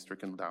laws can be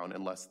stricken down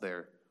unless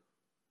they're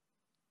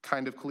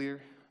kind of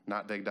clear.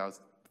 Not vague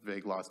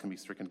laws can be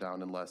stricken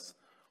down unless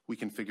we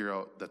can figure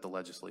out that the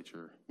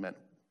legislature meant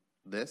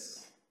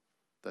this.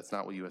 That's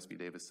not what U.S. v.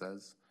 Davis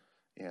says,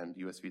 and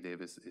U.S. v.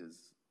 Davis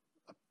is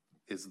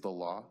is the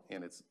law,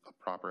 and it's a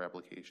proper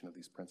application of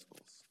these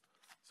principles.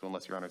 So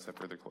unless Your Honors have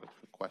further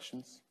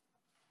questions.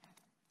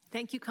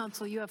 Thank you,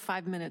 Counsel. You have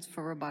 5 minutes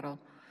for rebuttal.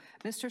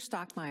 Mr.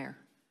 Stockmeyer.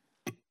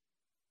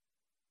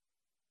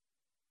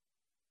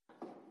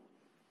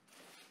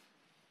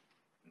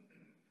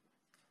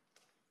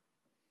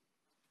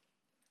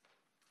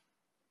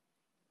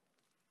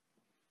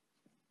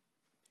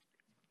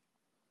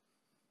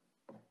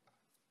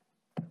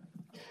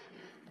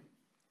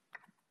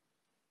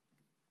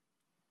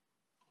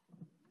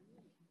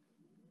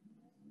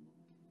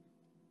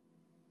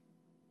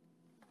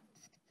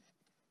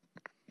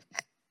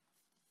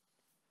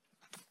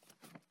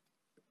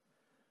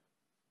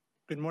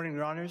 Good morning,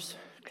 Your Honors,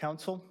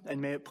 Counsel,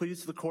 and may it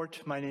please the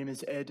Court, my name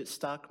is Ed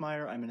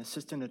Stockmeyer. I'm an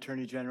Assistant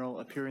Attorney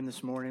General appearing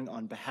this morning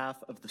on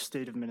behalf of the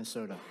state of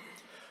Minnesota.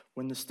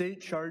 When the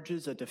state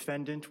charges a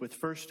defendant with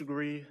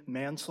first-degree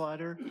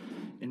manslaughter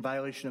in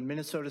violation of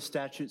Minnesota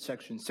Statute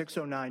Section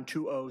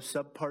 60920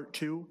 Subpart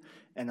 2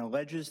 and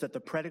alleges that the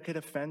predicate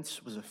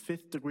offense was a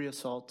fifth-degree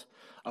assault,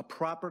 a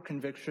proper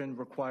conviction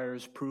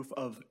requires proof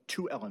of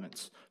two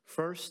elements.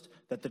 First,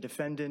 that the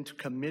defendant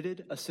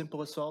committed a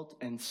simple assault,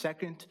 and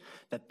second,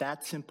 that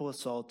that simple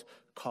assault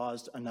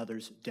caused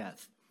another's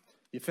death.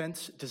 The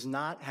offense does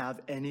not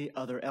have any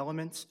other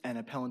elements, and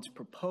appellant's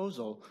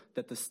proposal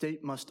that the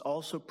state must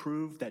also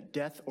prove that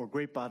death or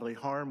great bodily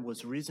harm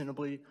was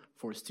reasonably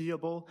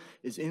foreseeable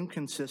is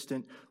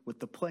inconsistent with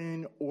the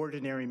plain,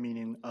 ordinary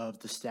meaning of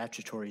the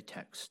statutory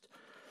text.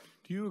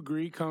 Do you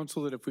agree,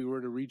 Counsel, that if we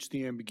were to reach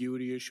the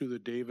ambiguity issue,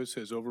 that Davis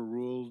has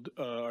overruled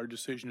our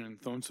decision in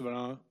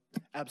Thon-Savannah?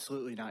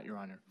 Absolutely not, Your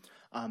Honor.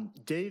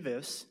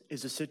 Davis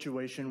is a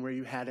situation where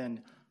you had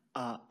an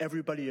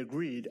everybody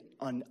agreed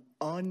on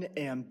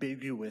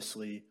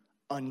unambiguously,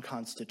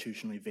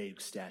 unconstitutionally vague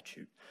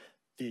statute.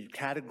 The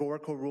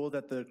categorical rule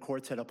that the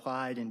courts had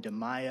applied in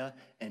DiMaia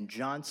and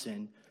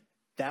Johnson,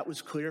 that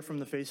was clear from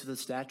the face of the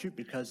statute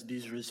because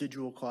these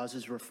residual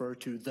clauses refer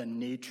to the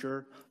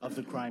nature of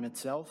the crime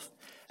itself.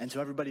 And so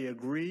everybody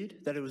agreed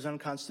that it was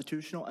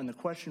unconstitutional, and the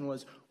question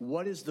was,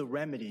 what is the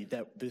remedy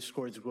that this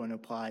court is going to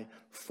apply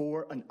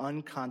for an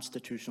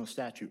unconstitutional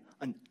statute,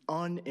 an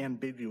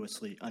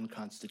unambiguously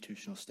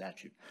unconstitutional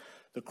statute?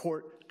 The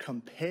court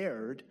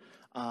compared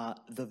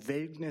the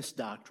vagueness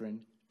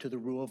doctrine to the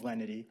rule of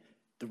lenity.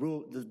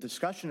 The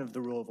discussion of the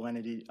rule of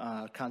lenity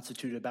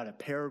constituted about a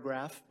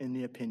paragraph in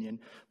the opinion,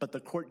 but the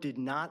court did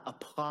not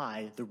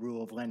apply the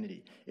rule of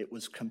lenity. It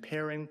was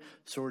comparing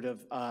sort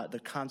of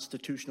the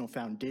constitutional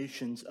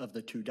foundations of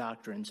the two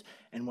doctrines,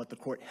 and what the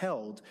court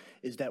held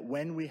is that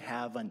when we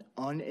have an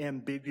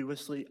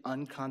unambiguously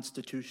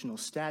unconstitutional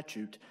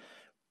statute,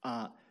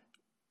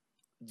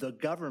 the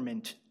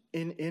government,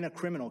 in a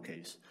criminal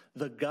case,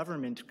 the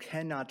government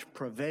cannot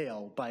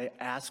prevail by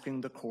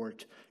asking the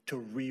court to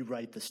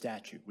rewrite the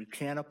statute. We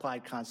can't apply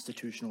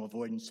constitutional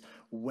avoidance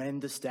when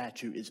the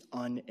statute is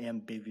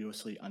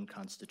unambiguously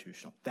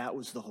unconstitutional. That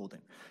was the holding.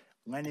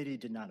 Lenity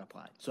did not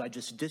apply. So I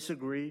just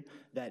disagree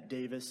that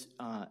Davis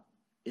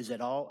is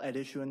at all at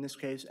issue in this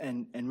case,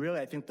 and really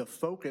I think the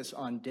focus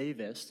on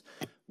Davis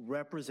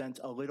represents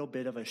a little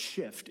bit of a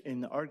shift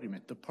in the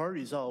argument. The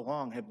parties all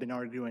along have been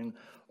arguing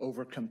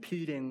over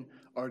competing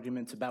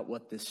arguments about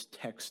what this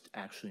text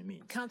actually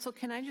means. Counsel,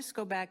 can I just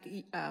go back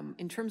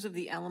in terms of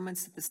the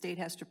elements that the state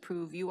has to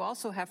prove? You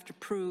also have to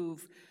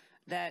prove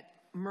that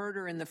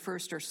murder in the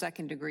first or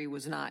second degree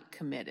was not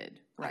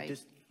committed,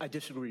 right? I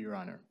disagree, Your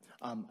Honor.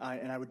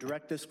 And I would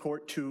direct this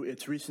court to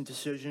its recent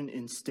decision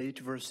in State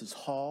versus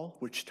Hall,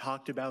 which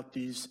talked about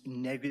these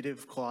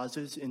negative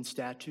clauses in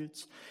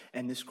statutes.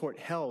 And this court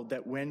held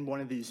that when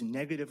one of these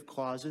negative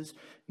clauses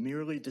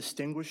merely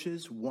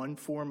distinguishes one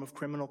form of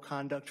criminal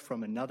conduct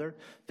from another,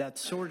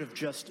 that's sort of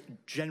just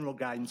general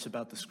guidance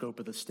about the scope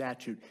of the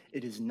statute.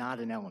 It is not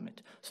an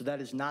element. So that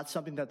is not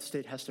something that the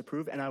state has to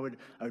prove. And I would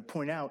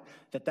point out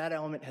that that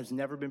element has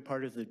never been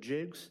part of the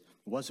jigs,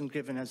 wasn't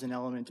given as an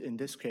element in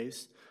this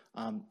case.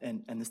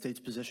 And the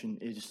state's position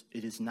is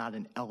it is not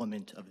an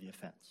element of the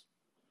offense.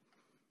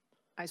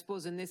 I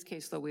suppose in this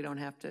case, though, we don't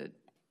have to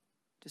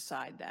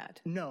decide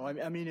that. No,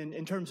 I mean,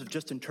 in terms of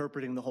just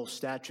interpreting the whole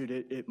statute,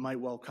 it might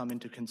well come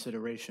into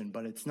consideration,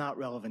 but it's not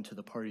relevant to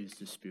the parties'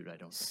 dispute, I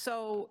don't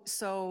think.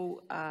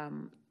 So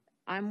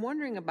I'm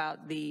wondering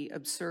about the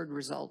absurd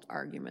result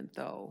argument,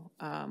 though.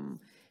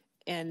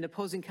 And the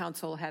opposing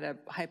counsel had a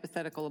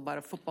hypothetical about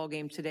a football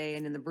game today,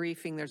 and in the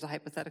briefing there's a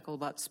hypothetical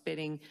about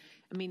spitting.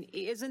 I mean,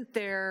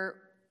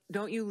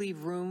 don't you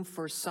leave room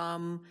for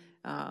some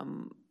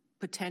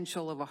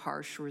potential of a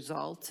harsh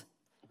result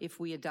if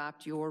we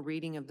adopt your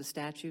reading of the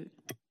statute?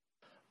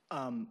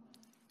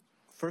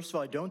 First of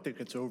all, I don't think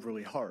it's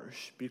overly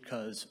harsh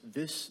because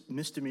this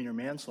misdemeanor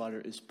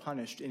manslaughter is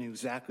punished in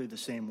exactly the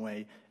same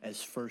way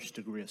as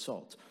first-degree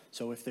assault.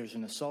 So if there's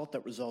an assault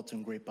that results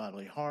in great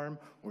bodily harm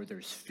or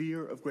there's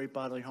fear of great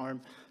bodily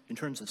harm, in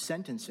terms of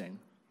sentencing,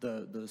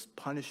 the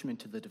punishment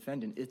to the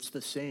defendant, it's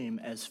the same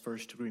as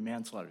first-degree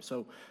manslaughter.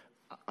 So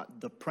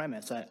the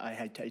premise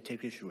I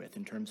take issue with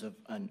in terms of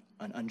an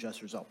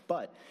unjust result.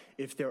 But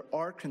if there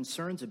are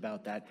concerns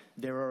about that,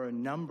 there are a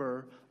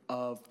number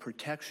of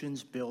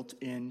protections built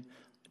in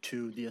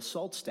to the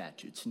assault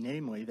statutes,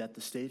 namely that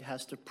the state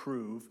has to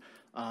prove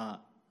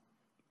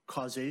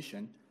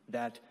causation,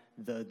 that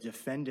the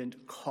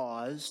defendant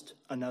caused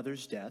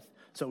another's death.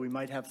 So we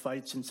might have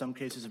fights in some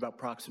cases about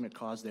proximate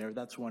cause there.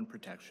 That's one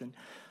protection.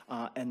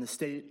 And the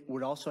state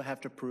would also have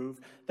to prove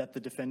that the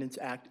defendant's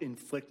act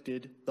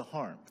inflicted the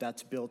harm.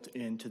 That's built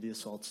into the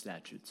assault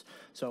statutes.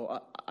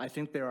 So I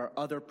think there are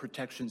other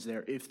protections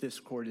there if this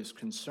court is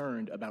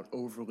concerned about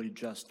overly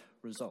just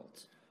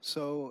results.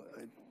 So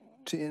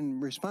in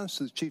response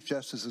to the Chief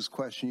Justice's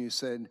question, you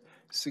said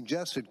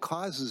suggested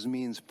causes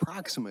means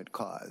proximate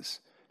cause.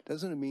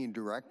 Doesn't it mean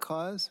direct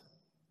cause?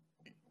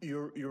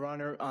 Your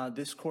Honor,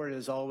 this court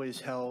has always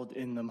held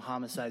in the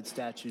homicide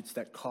statutes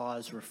that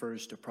cause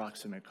refers to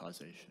proximate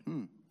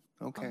causation.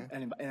 Okay.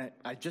 And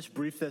I just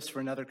briefed this for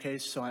another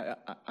case, so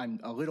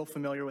I'm a little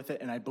familiar with it,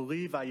 and I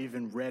believe I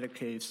even read a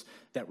case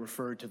that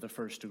referred to the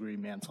first-degree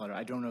manslaughter.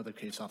 I don't know the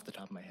case off the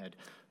top of my head,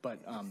 but...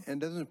 and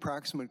doesn't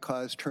proximate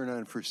cause turn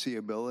on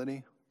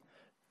foreseeability?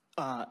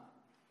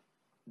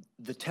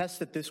 The test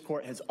that this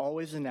court has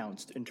always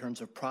announced in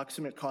terms of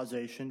proximate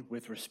causation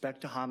with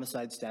respect to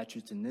homicide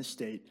statutes in this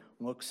state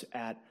looks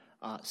at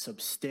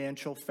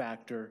substantial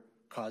factor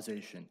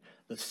causation.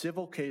 The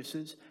civil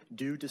cases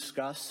do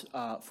discuss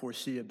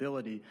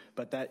foreseeability,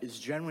 but that is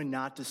generally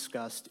not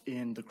discussed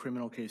in the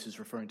criminal cases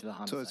referring to the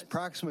homicide. So it's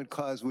proximate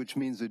cause, which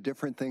means a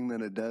different thing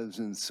than it does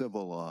in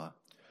civil law.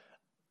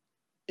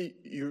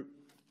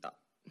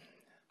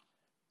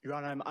 Your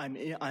Honor,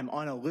 I'm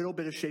on a little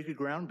bit of shaky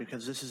ground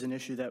because this is an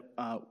issue that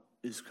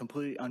is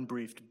completely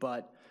unbriefed,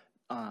 but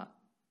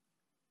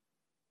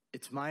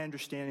it's my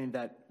understanding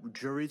that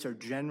juries are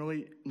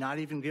generally not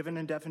even given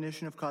a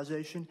definition of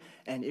causation,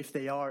 and if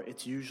they are,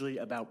 it's usually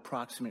about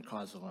proximate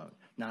cause alone,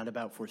 not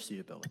about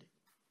foreseeability.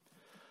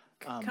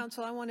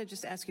 Counsel, I want to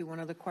just ask you one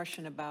other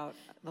question about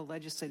the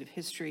legislative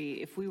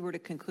history. If we were to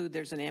conclude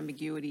there's an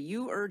ambiguity,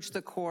 you urge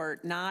the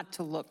court not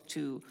to look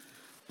to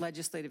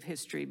legislative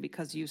history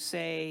because you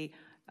say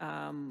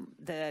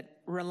that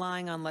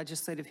relying on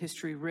legislative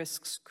history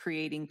risks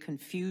creating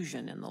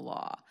confusion in the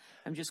law.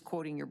 I'm just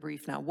quoting your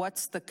brief now.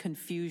 What's the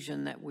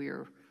confusion that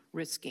we're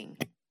risking?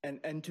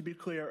 And to be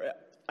clear,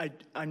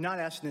 I'm not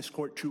asking this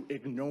court to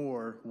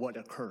ignore what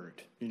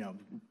occurred. You know,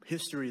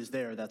 history is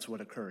there, that's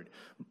what occurred.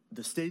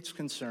 The state's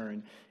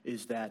concern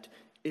is that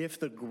if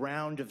the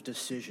ground of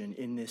decision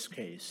in this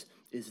case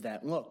is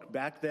that, look,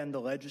 back then the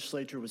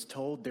legislature was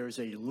told there's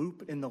a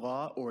loop in the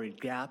law or a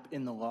gap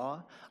in the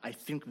law, I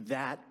think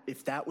that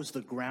if that was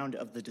the ground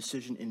of the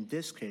decision in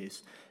this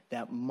case,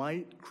 that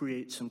might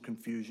create some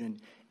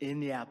confusion in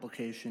the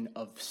application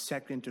of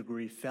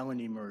second-degree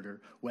felony murder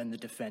when the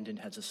defendant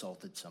has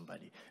assaulted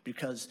somebody,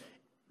 because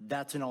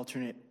that's an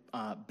alternate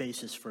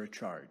basis for a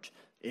charge.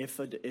 If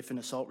an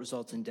assault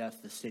results in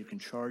death, the state can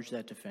charge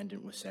that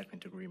defendant with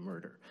second-degree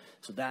murder.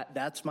 So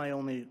that's my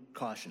only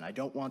caution. I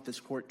don't want this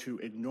court to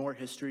ignore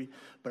history,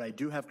 but I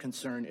do have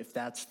concern if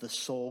that's the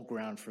sole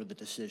ground for the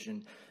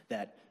decision,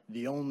 that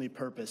the only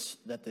purpose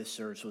that this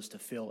serves was to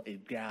fill a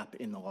gap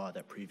in the law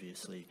that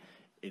previously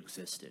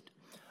existed.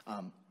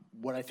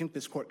 What I think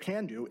this court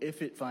can do,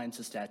 if it finds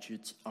the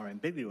statutes are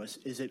ambiguous,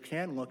 is it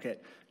can look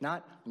at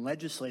not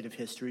legislative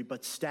history,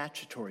 but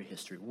statutory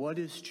history. What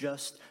is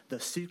just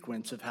the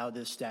sequence of how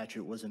this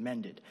statute was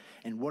amended?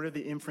 And what are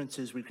the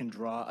inferences we can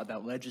draw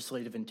about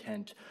legislative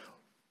intent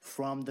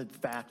from the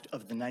fact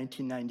of the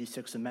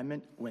 1996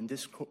 amendment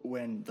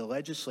when the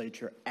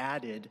legislature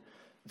added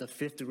the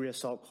fifth-degree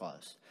assault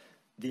clause?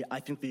 I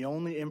think the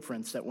only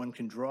inference that one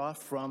can draw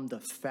from the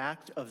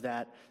fact of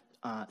that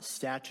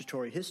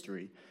statutory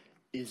history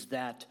is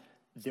that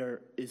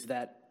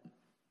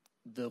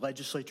the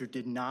legislature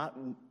did not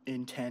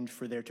intend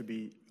for there to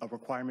be a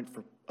requirement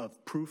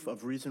of proof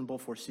of reasonable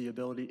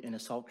foreseeability in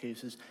assault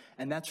cases,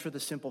 and that's for the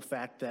simple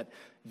fact that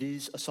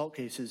these assault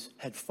cases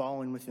had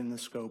fallen within the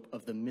scope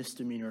of the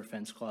misdemeanor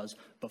offense clause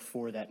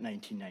before that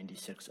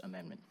 1996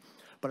 amendment.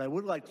 But I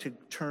would like to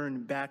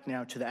turn back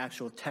now to the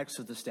actual text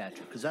of the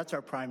statute, because that's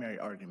our primary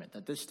argument,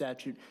 that this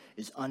statute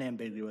is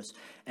unambiguous.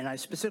 And I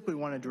specifically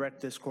want to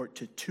direct this court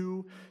to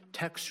two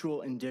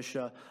textual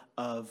indicia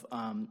of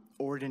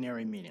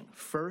ordinary meaning.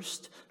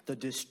 First, the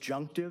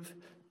disjunctive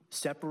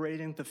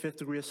separating the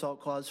fifth-degree assault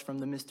clause from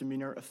the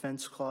misdemeanor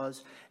offense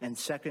clause, and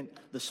second,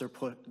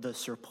 the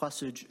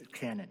surplusage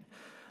canon.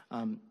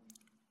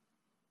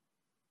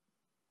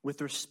 With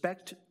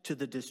respect to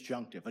the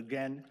disjunctive,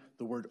 again,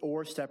 the word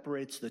or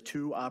separates the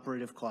two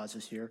operative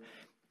clauses here,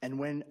 and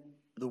when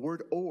the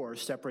word or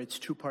separates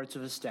two parts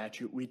of a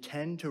statute, we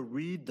tend to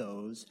read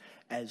those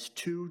as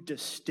two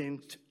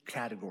distinct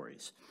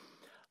categories.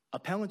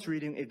 Appellant's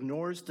reading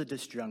ignores the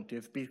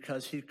disjunctive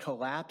because he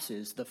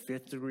collapses the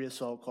fifth-degree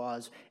assault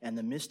clause and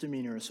the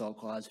misdemeanor assault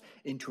clause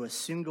into a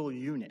single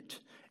unit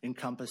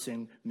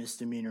encompassing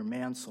misdemeanor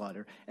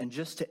manslaughter. And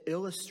just to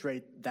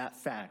illustrate that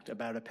fact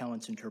about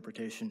appellant's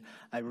interpretation,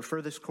 I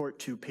refer this court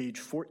to page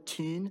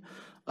 14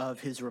 of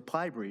his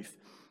reply brief,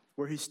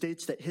 where he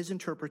states that his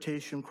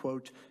interpretation,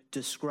 quote,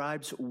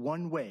 describes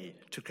one way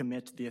to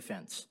commit the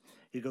offense.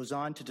 He goes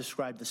on to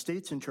describe the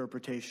state's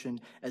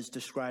interpretation as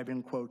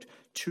describing, quote,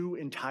 two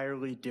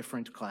entirely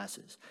different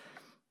classes.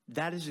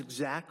 That is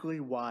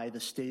exactly why the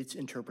state's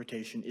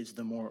interpretation is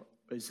the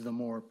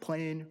more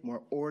plain,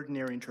 more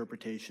ordinary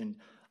interpretation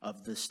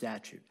of the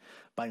statute.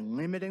 By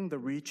limiting the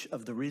reach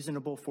of the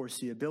reasonable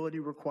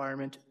foreseeability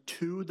requirement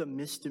to the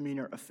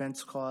misdemeanor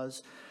offense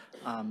clause,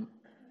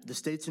 the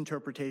state's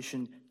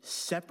interpretation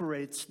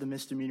separates the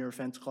misdemeanor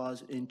offense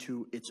clause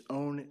into its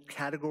own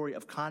category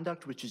of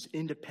conduct, which is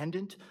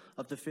independent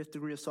of the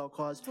fifth-degree assault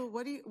clause. So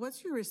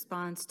what's your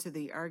response to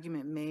the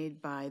argument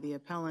made by the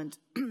appellant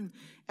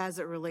as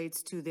it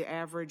relates to the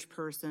average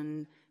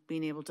person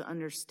being able to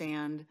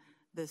understand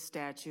the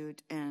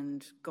statute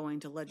and going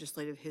to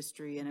legislative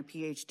history and a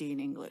PhD in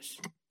English?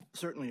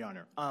 Certainly,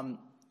 Your Honor.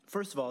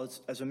 First of all,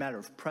 as a matter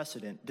of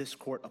precedent, this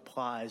court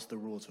applies the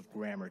rules of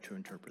grammar to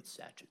interpret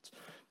statutes.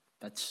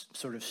 That's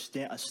sort of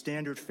a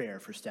standard fare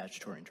for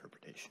statutory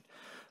interpretation.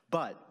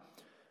 But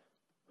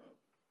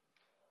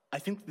I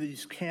think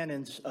these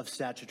canons of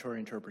statutory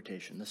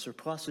interpretation, the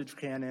surplusage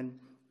canon,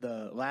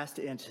 the last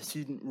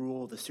antecedent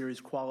rule, the series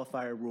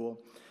qualifier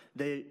rule,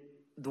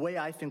 the way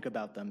I think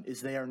about them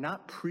is they are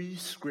not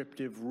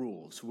prescriptive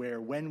rules where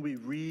when we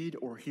read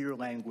or hear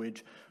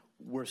language,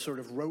 we're sort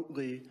of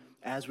rotely,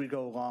 as we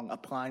go along,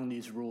 applying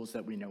these rules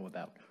that we know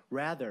about.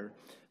 Rather,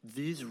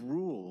 these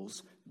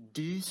rules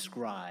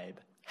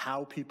describe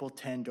how people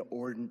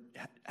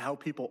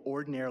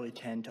ordinarily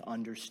tend to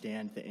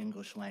understand the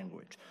English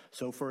language.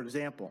 So, for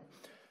example,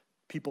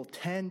 people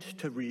tend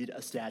to read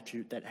a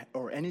statute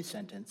or any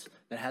sentence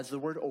that has the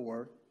word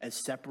 "or" as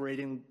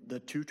separating the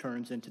two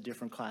terms into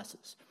different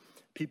classes.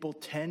 People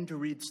tend to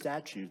read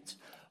statutes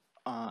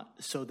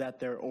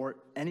or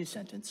any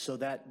sentence so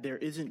that there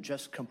isn't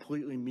just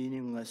completely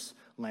meaningless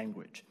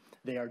language.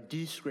 They are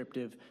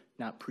descriptive,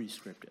 not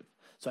prescriptive.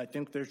 So I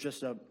think there's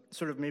just a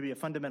sort of maybe a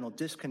fundamental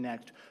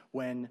disconnect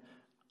when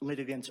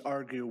litigants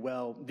argue,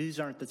 well, these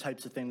aren't the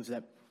types of things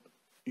that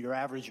your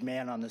average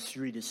man on the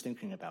street is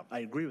thinking about.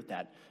 I agree with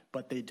that,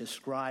 but they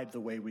describe the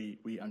way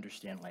we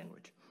understand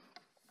language.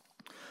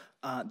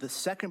 The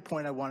second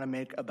point I want to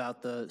make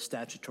about the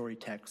statutory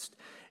text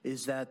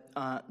is that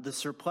the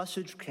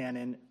surplusage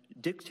canon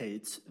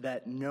dictates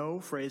that no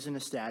phrase in a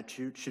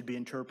statute should be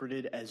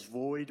interpreted as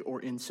void or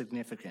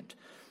insignificant.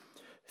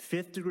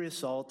 Fifth-degree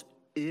assault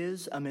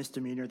is a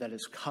misdemeanor that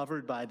is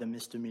covered by the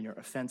misdemeanor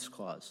offense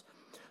clause.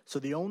 So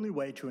the only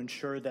way to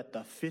ensure that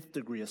the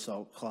fifth-degree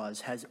assault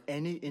clause has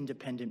any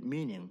independent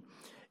meaning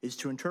is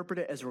to interpret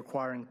it as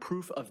requiring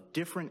proof of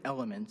different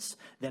elements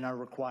than are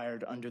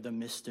required under the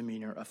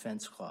misdemeanor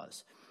offense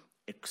clause.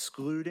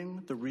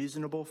 Excluding the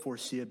reasonable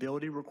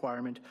foreseeability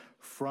requirement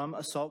from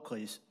assault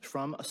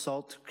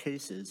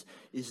cases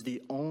is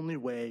the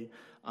only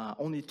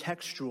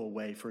textual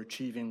way for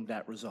achieving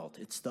that result.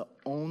 It's the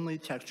only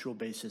textual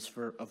basis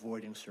for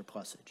avoiding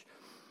surplusage.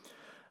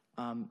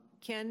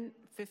 Can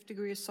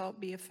fifth-degree assault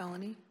be a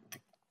felony?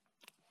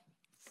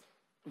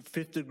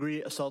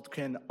 Fifth-degree assault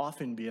can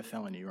often be a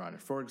felony, Your Honor.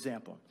 For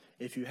example,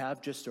 if you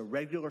have just a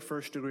regular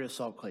first-degree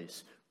assault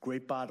case,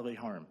 great bodily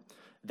harm,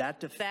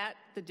 Is that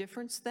the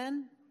difference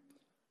then?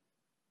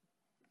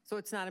 So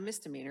it's not a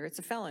misdemeanor, it's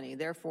a felony.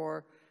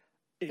 Therefore,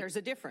 there's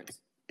a difference.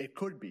 It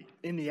could be.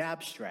 In the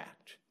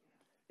abstract,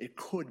 it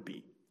could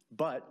be.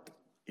 But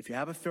if you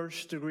have a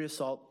first-degree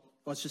assault,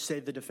 let's just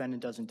say the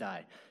defendant doesn't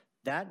die.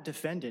 That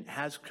defendant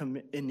has,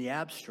 in the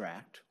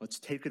abstract, let's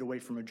take it away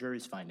from a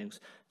jury's findings,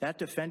 that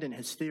defendant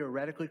has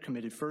theoretically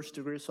committed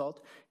first-degree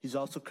assault, he's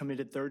also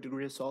committed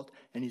third-degree assault,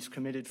 and he's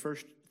committed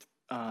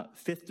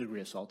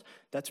fifth-degree assault.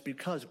 That's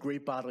because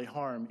great bodily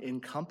harm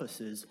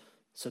encompasses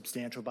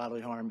substantial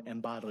bodily harm and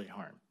bodily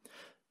harm.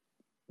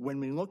 When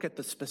we look at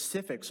the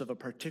specifics of a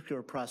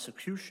particular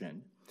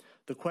prosecution,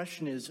 the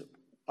question is,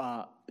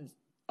 a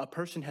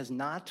person has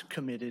not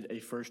committed a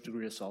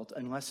first-degree assault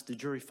unless the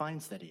jury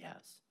finds that he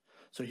has.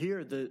 So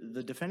here,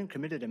 the defendant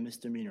committed a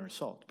misdemeanor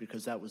assault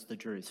because that was the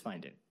jury's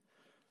finding.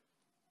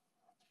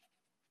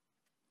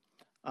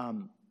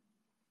 I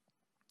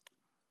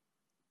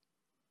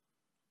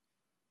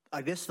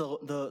guess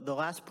the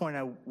last point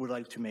I would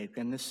like to make,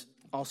 and this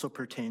also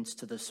pertains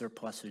to the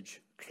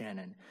surplusage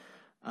canon,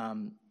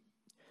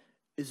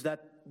 is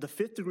that the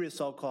fifth-degree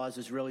assault clause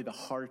is really the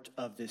heart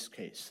of this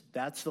case.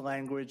 That's the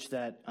language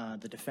that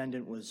the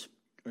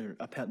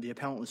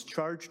appellant was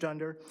charged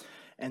under.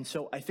 And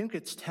so I think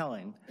it's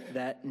telling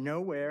that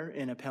nowhere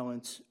in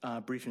appellant's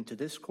briefing to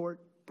this court,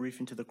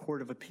 briefing to the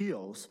Court of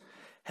Appeals,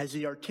 has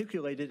he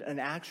articulated an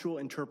actual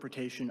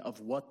interpretation of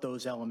what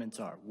those elements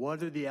are.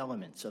 What are the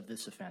elements of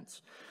this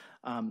offense?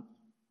 And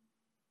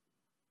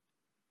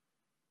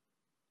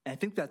I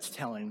think that's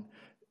telling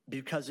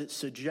because it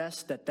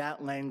suggests that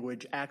that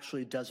language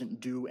actually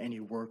doesn't do any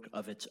work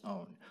of its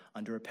own.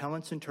 Under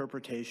appellant's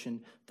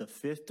interpretation, the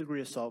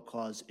fifth-degree assault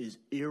clause is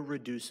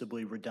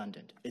irreducibly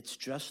redundant. It's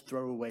just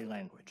throwaway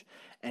language.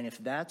 And if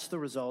that's the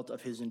result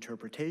of his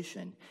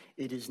interpretation,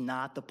 it is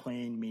not the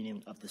plain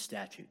meaning of the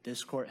statute.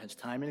 This court has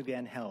time and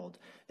again held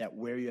that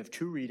where you have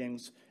two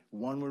readings,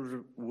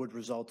 One would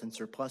result in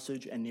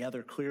surplusage and the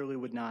other clearly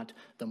would not.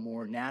 The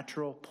more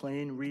natural,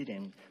 plain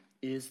reading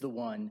is the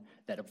one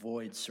that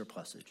avoids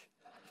surplusage.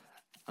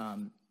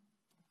 And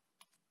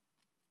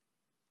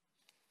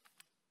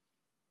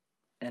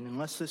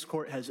unless this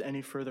court has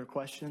any further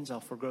questions,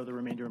 I'll forego the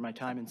remainder of my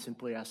time and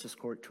simply ask this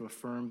court to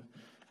affirm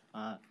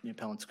the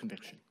appellant's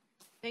conviction.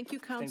 Thank you,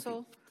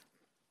 counsel.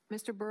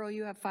 Mr. Burrow,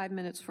 you have 5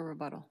 minutes for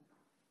rebuttal.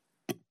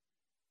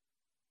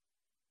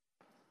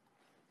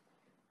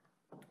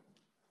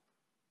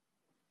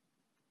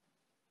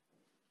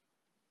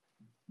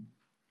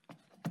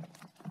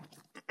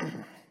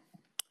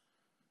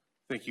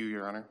 Thank you,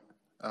 Your Honor.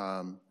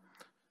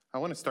 I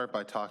want to start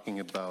by talking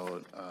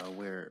about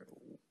where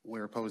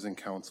opposing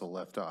counsel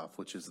left off,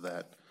 which is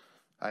that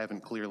I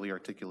haven't clearly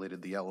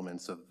articulated the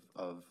elements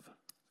of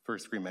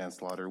first-degree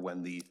manslaughter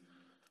when the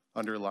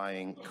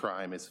underlying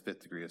crime is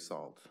fifth-degree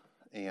assault.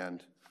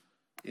 And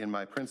in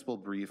my principal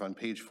brief on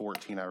page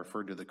 14, I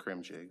referred to the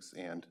crim jigs,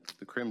 and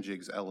the crim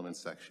jigs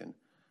elements section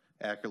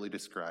accurately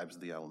describes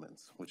the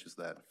elements, which is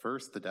that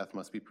first, the death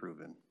must be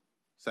proven.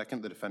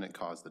 Second, the defendant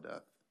caused the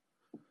death.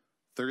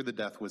 Third, the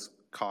death was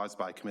caused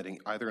by committing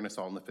either an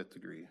assault in the fifth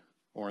degree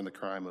or in the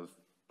crime of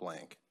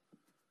blank.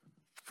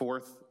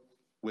 Fourth,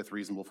 with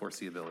reasonable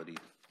foreseeability.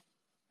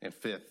 And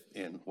fifth,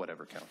 in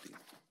whatever county.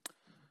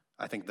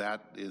 I think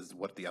that is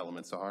what the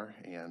elements are,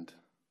 and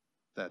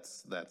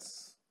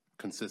that's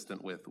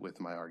consistent with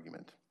my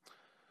argument.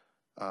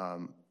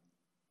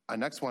 I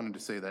next wanted to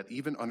say that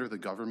even under the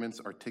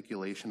government's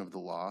articulation of the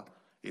law,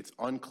 it's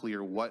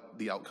unclear what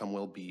the outcome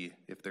will be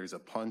if there's a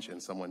punch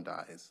and someone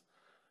dies.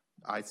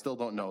 I still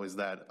don't know, is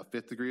that a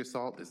fifth-degree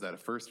assault? Is that a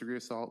first-degree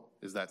assault?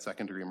 Is that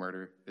second-degree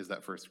murder? Is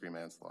that first-degree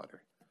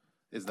manslaughter?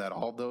 Is that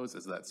all of those?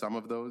 Is that some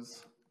of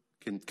those?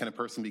 Can a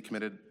person be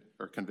committed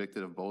or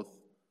convicted of both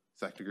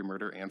second-degree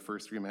murder and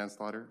first-degree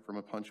manslaughter from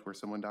a punch where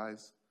someone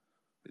dies?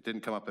 It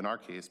didn't come up in our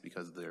case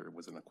because there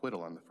was an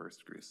acquittal on the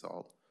first-degree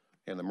assault,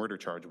 and the murder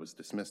charge was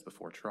dismissed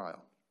before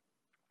trial.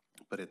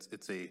 But it's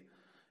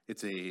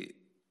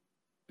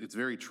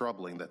very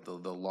troubling that the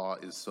law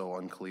is so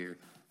unclear,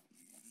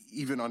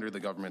 even under the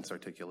government's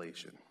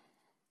articulation.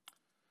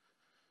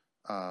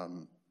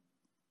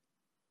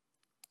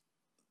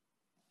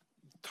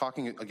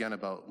 Talking again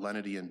about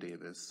Lenity and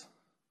Davis,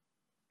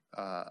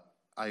 I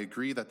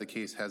agree that the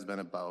case has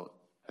been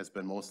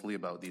mostly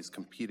about these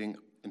competing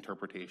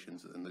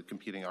interpretations and the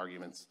competing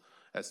arguments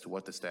as to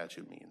what the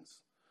statute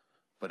means.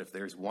 But if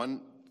there's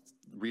one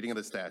reading of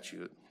the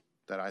statute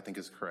that I think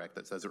is correct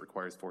that says it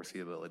requires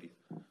foreseeability,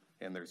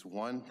 and there's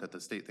one that the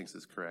state thinks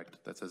is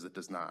correct that says it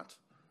does not,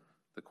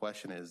 the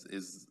question is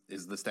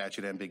the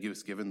statute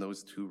ambiguous given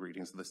those two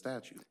readings of the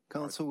statute?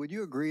 Counsel, would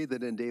you agree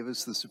that in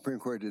Davis the Supreme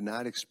Court did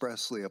not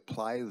expressly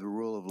apply the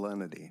rule of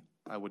lenity?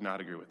 I would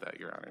not agree with that,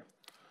 Your Honor.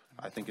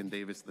 I think in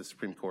Davis the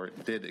Supreme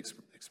Court did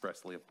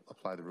expressly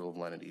apply the rule of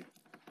lenity.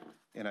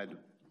 And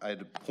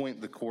I'd point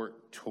the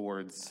court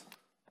towards,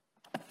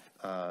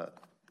 I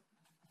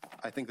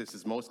think this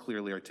is most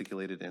clearly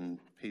articulated in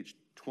page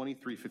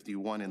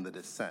 2351 in the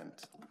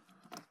dissent,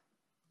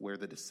 where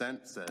the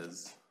dissent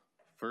says,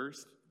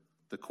 first,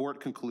 the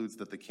court concludes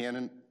that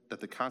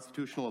the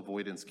constitutional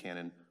avoidance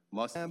canon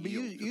must yield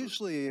to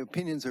usually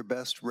opinions are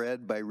best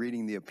read by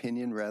reading the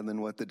opinion rather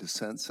than what the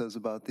dissent says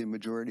about the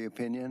majority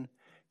opinion.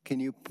 Can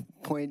you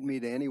point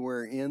me to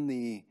anywhere in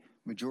the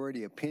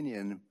majority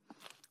opinion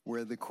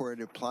where the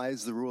court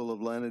applies the rule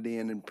of lenity?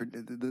 And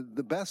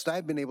the best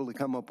I've been able to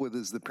come up with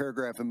is the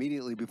paragraph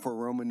immediately before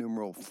Roman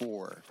numeral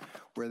 4,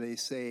 where they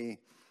say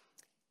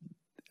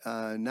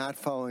not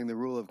following the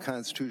rule of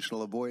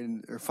constitutional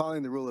avoidance, or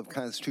following the rule of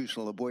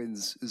constitutional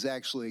avoidance is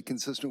actually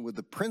consistent with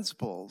the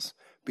principles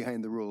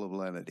behind the rule of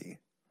lenity.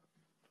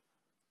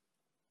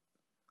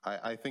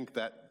 I think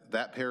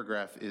that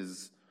paragraph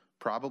is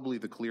probably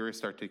the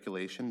clearest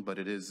articulation, but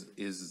it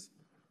is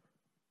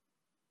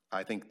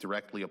I think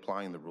directly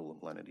applying the rule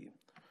of lenity.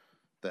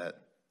 That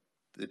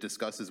it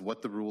discusses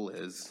what the rule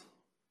is,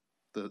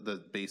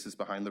 the basis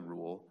behind the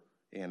rule,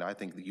 and I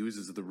think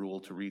uses the rule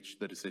to reach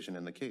the decision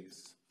in the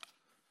case.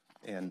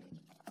 And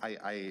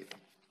I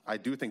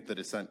do think the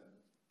dissent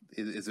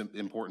is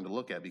important to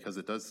look at because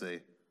it does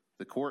say,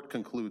 the court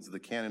concludes the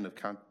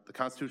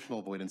constitutional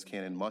avoidance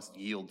canon must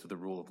yield to the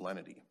rule of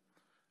lenity.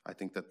 I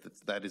think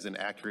that is an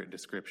accurate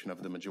description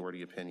of the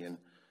majority opinion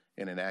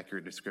and an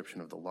accurate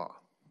description of the law.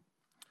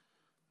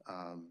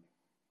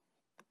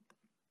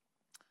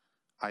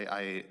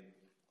 I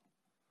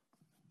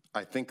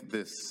think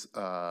this,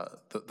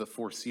 the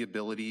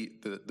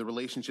foreseeability, the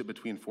relationship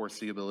between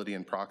foreseeability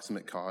and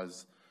proximate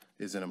cause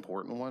is an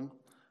important one.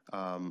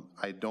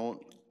 I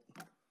don't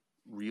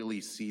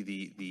really see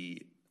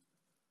the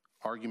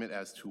argument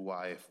as to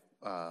why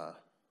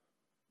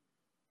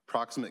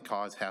proximate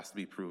cause has to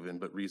be proven,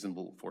 but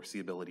reasonable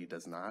foreseeability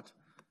does not.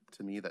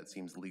 To me, that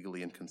seems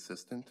legally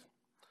inconsistent.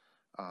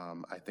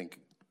 I think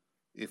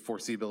if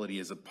foreseeability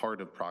is a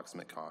part of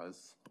proximate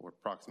cause, or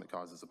proximate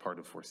cause is a part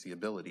of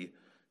foreseeability,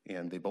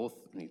 and they both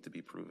need to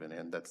be proven,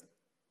 and that's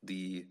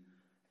the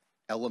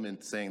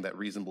element saying that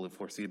reasonable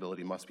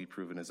foreseeability must be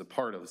proven is a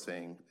part of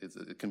saying,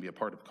 it can be a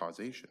part of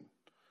causation.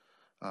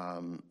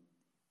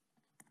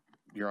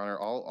 Your Honor,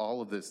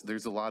 all of this,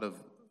 there's a lot of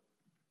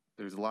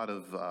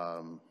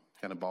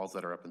kind of balls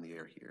that are up in the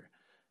air here.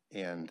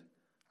 And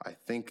I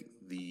think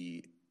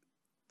the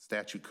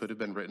statute could have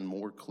been written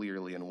more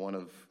clearly in one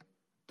of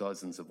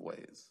dozens of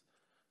ways.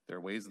 There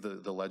are ways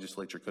the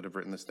legislature could have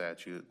written the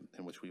statute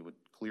in which we would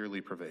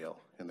clearly prevail,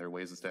 and there are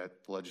ways the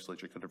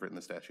legislature could have written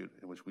the statute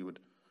in which we would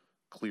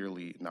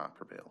clearly not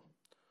prevail.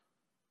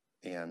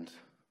 And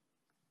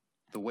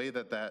the way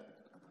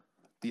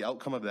the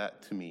outcome of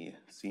that to me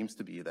seems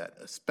to be that,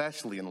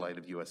 especially in light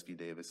of U.S. v.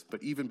 Davis,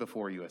 but even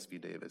before U.S. v.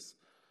 Davis,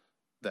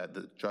 that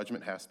the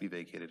judgment has to be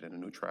vacated and a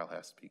new trial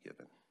has to be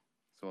given.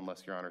 So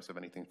unless Your Honors have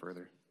anything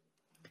further.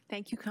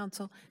 Thank you,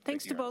 counsel.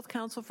 Thanks to both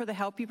counsel for the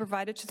help you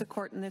provided to the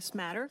court in this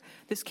matter.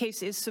 This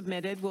case is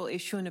submitted. We'll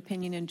issue an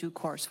opinion in due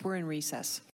course. We're in recess.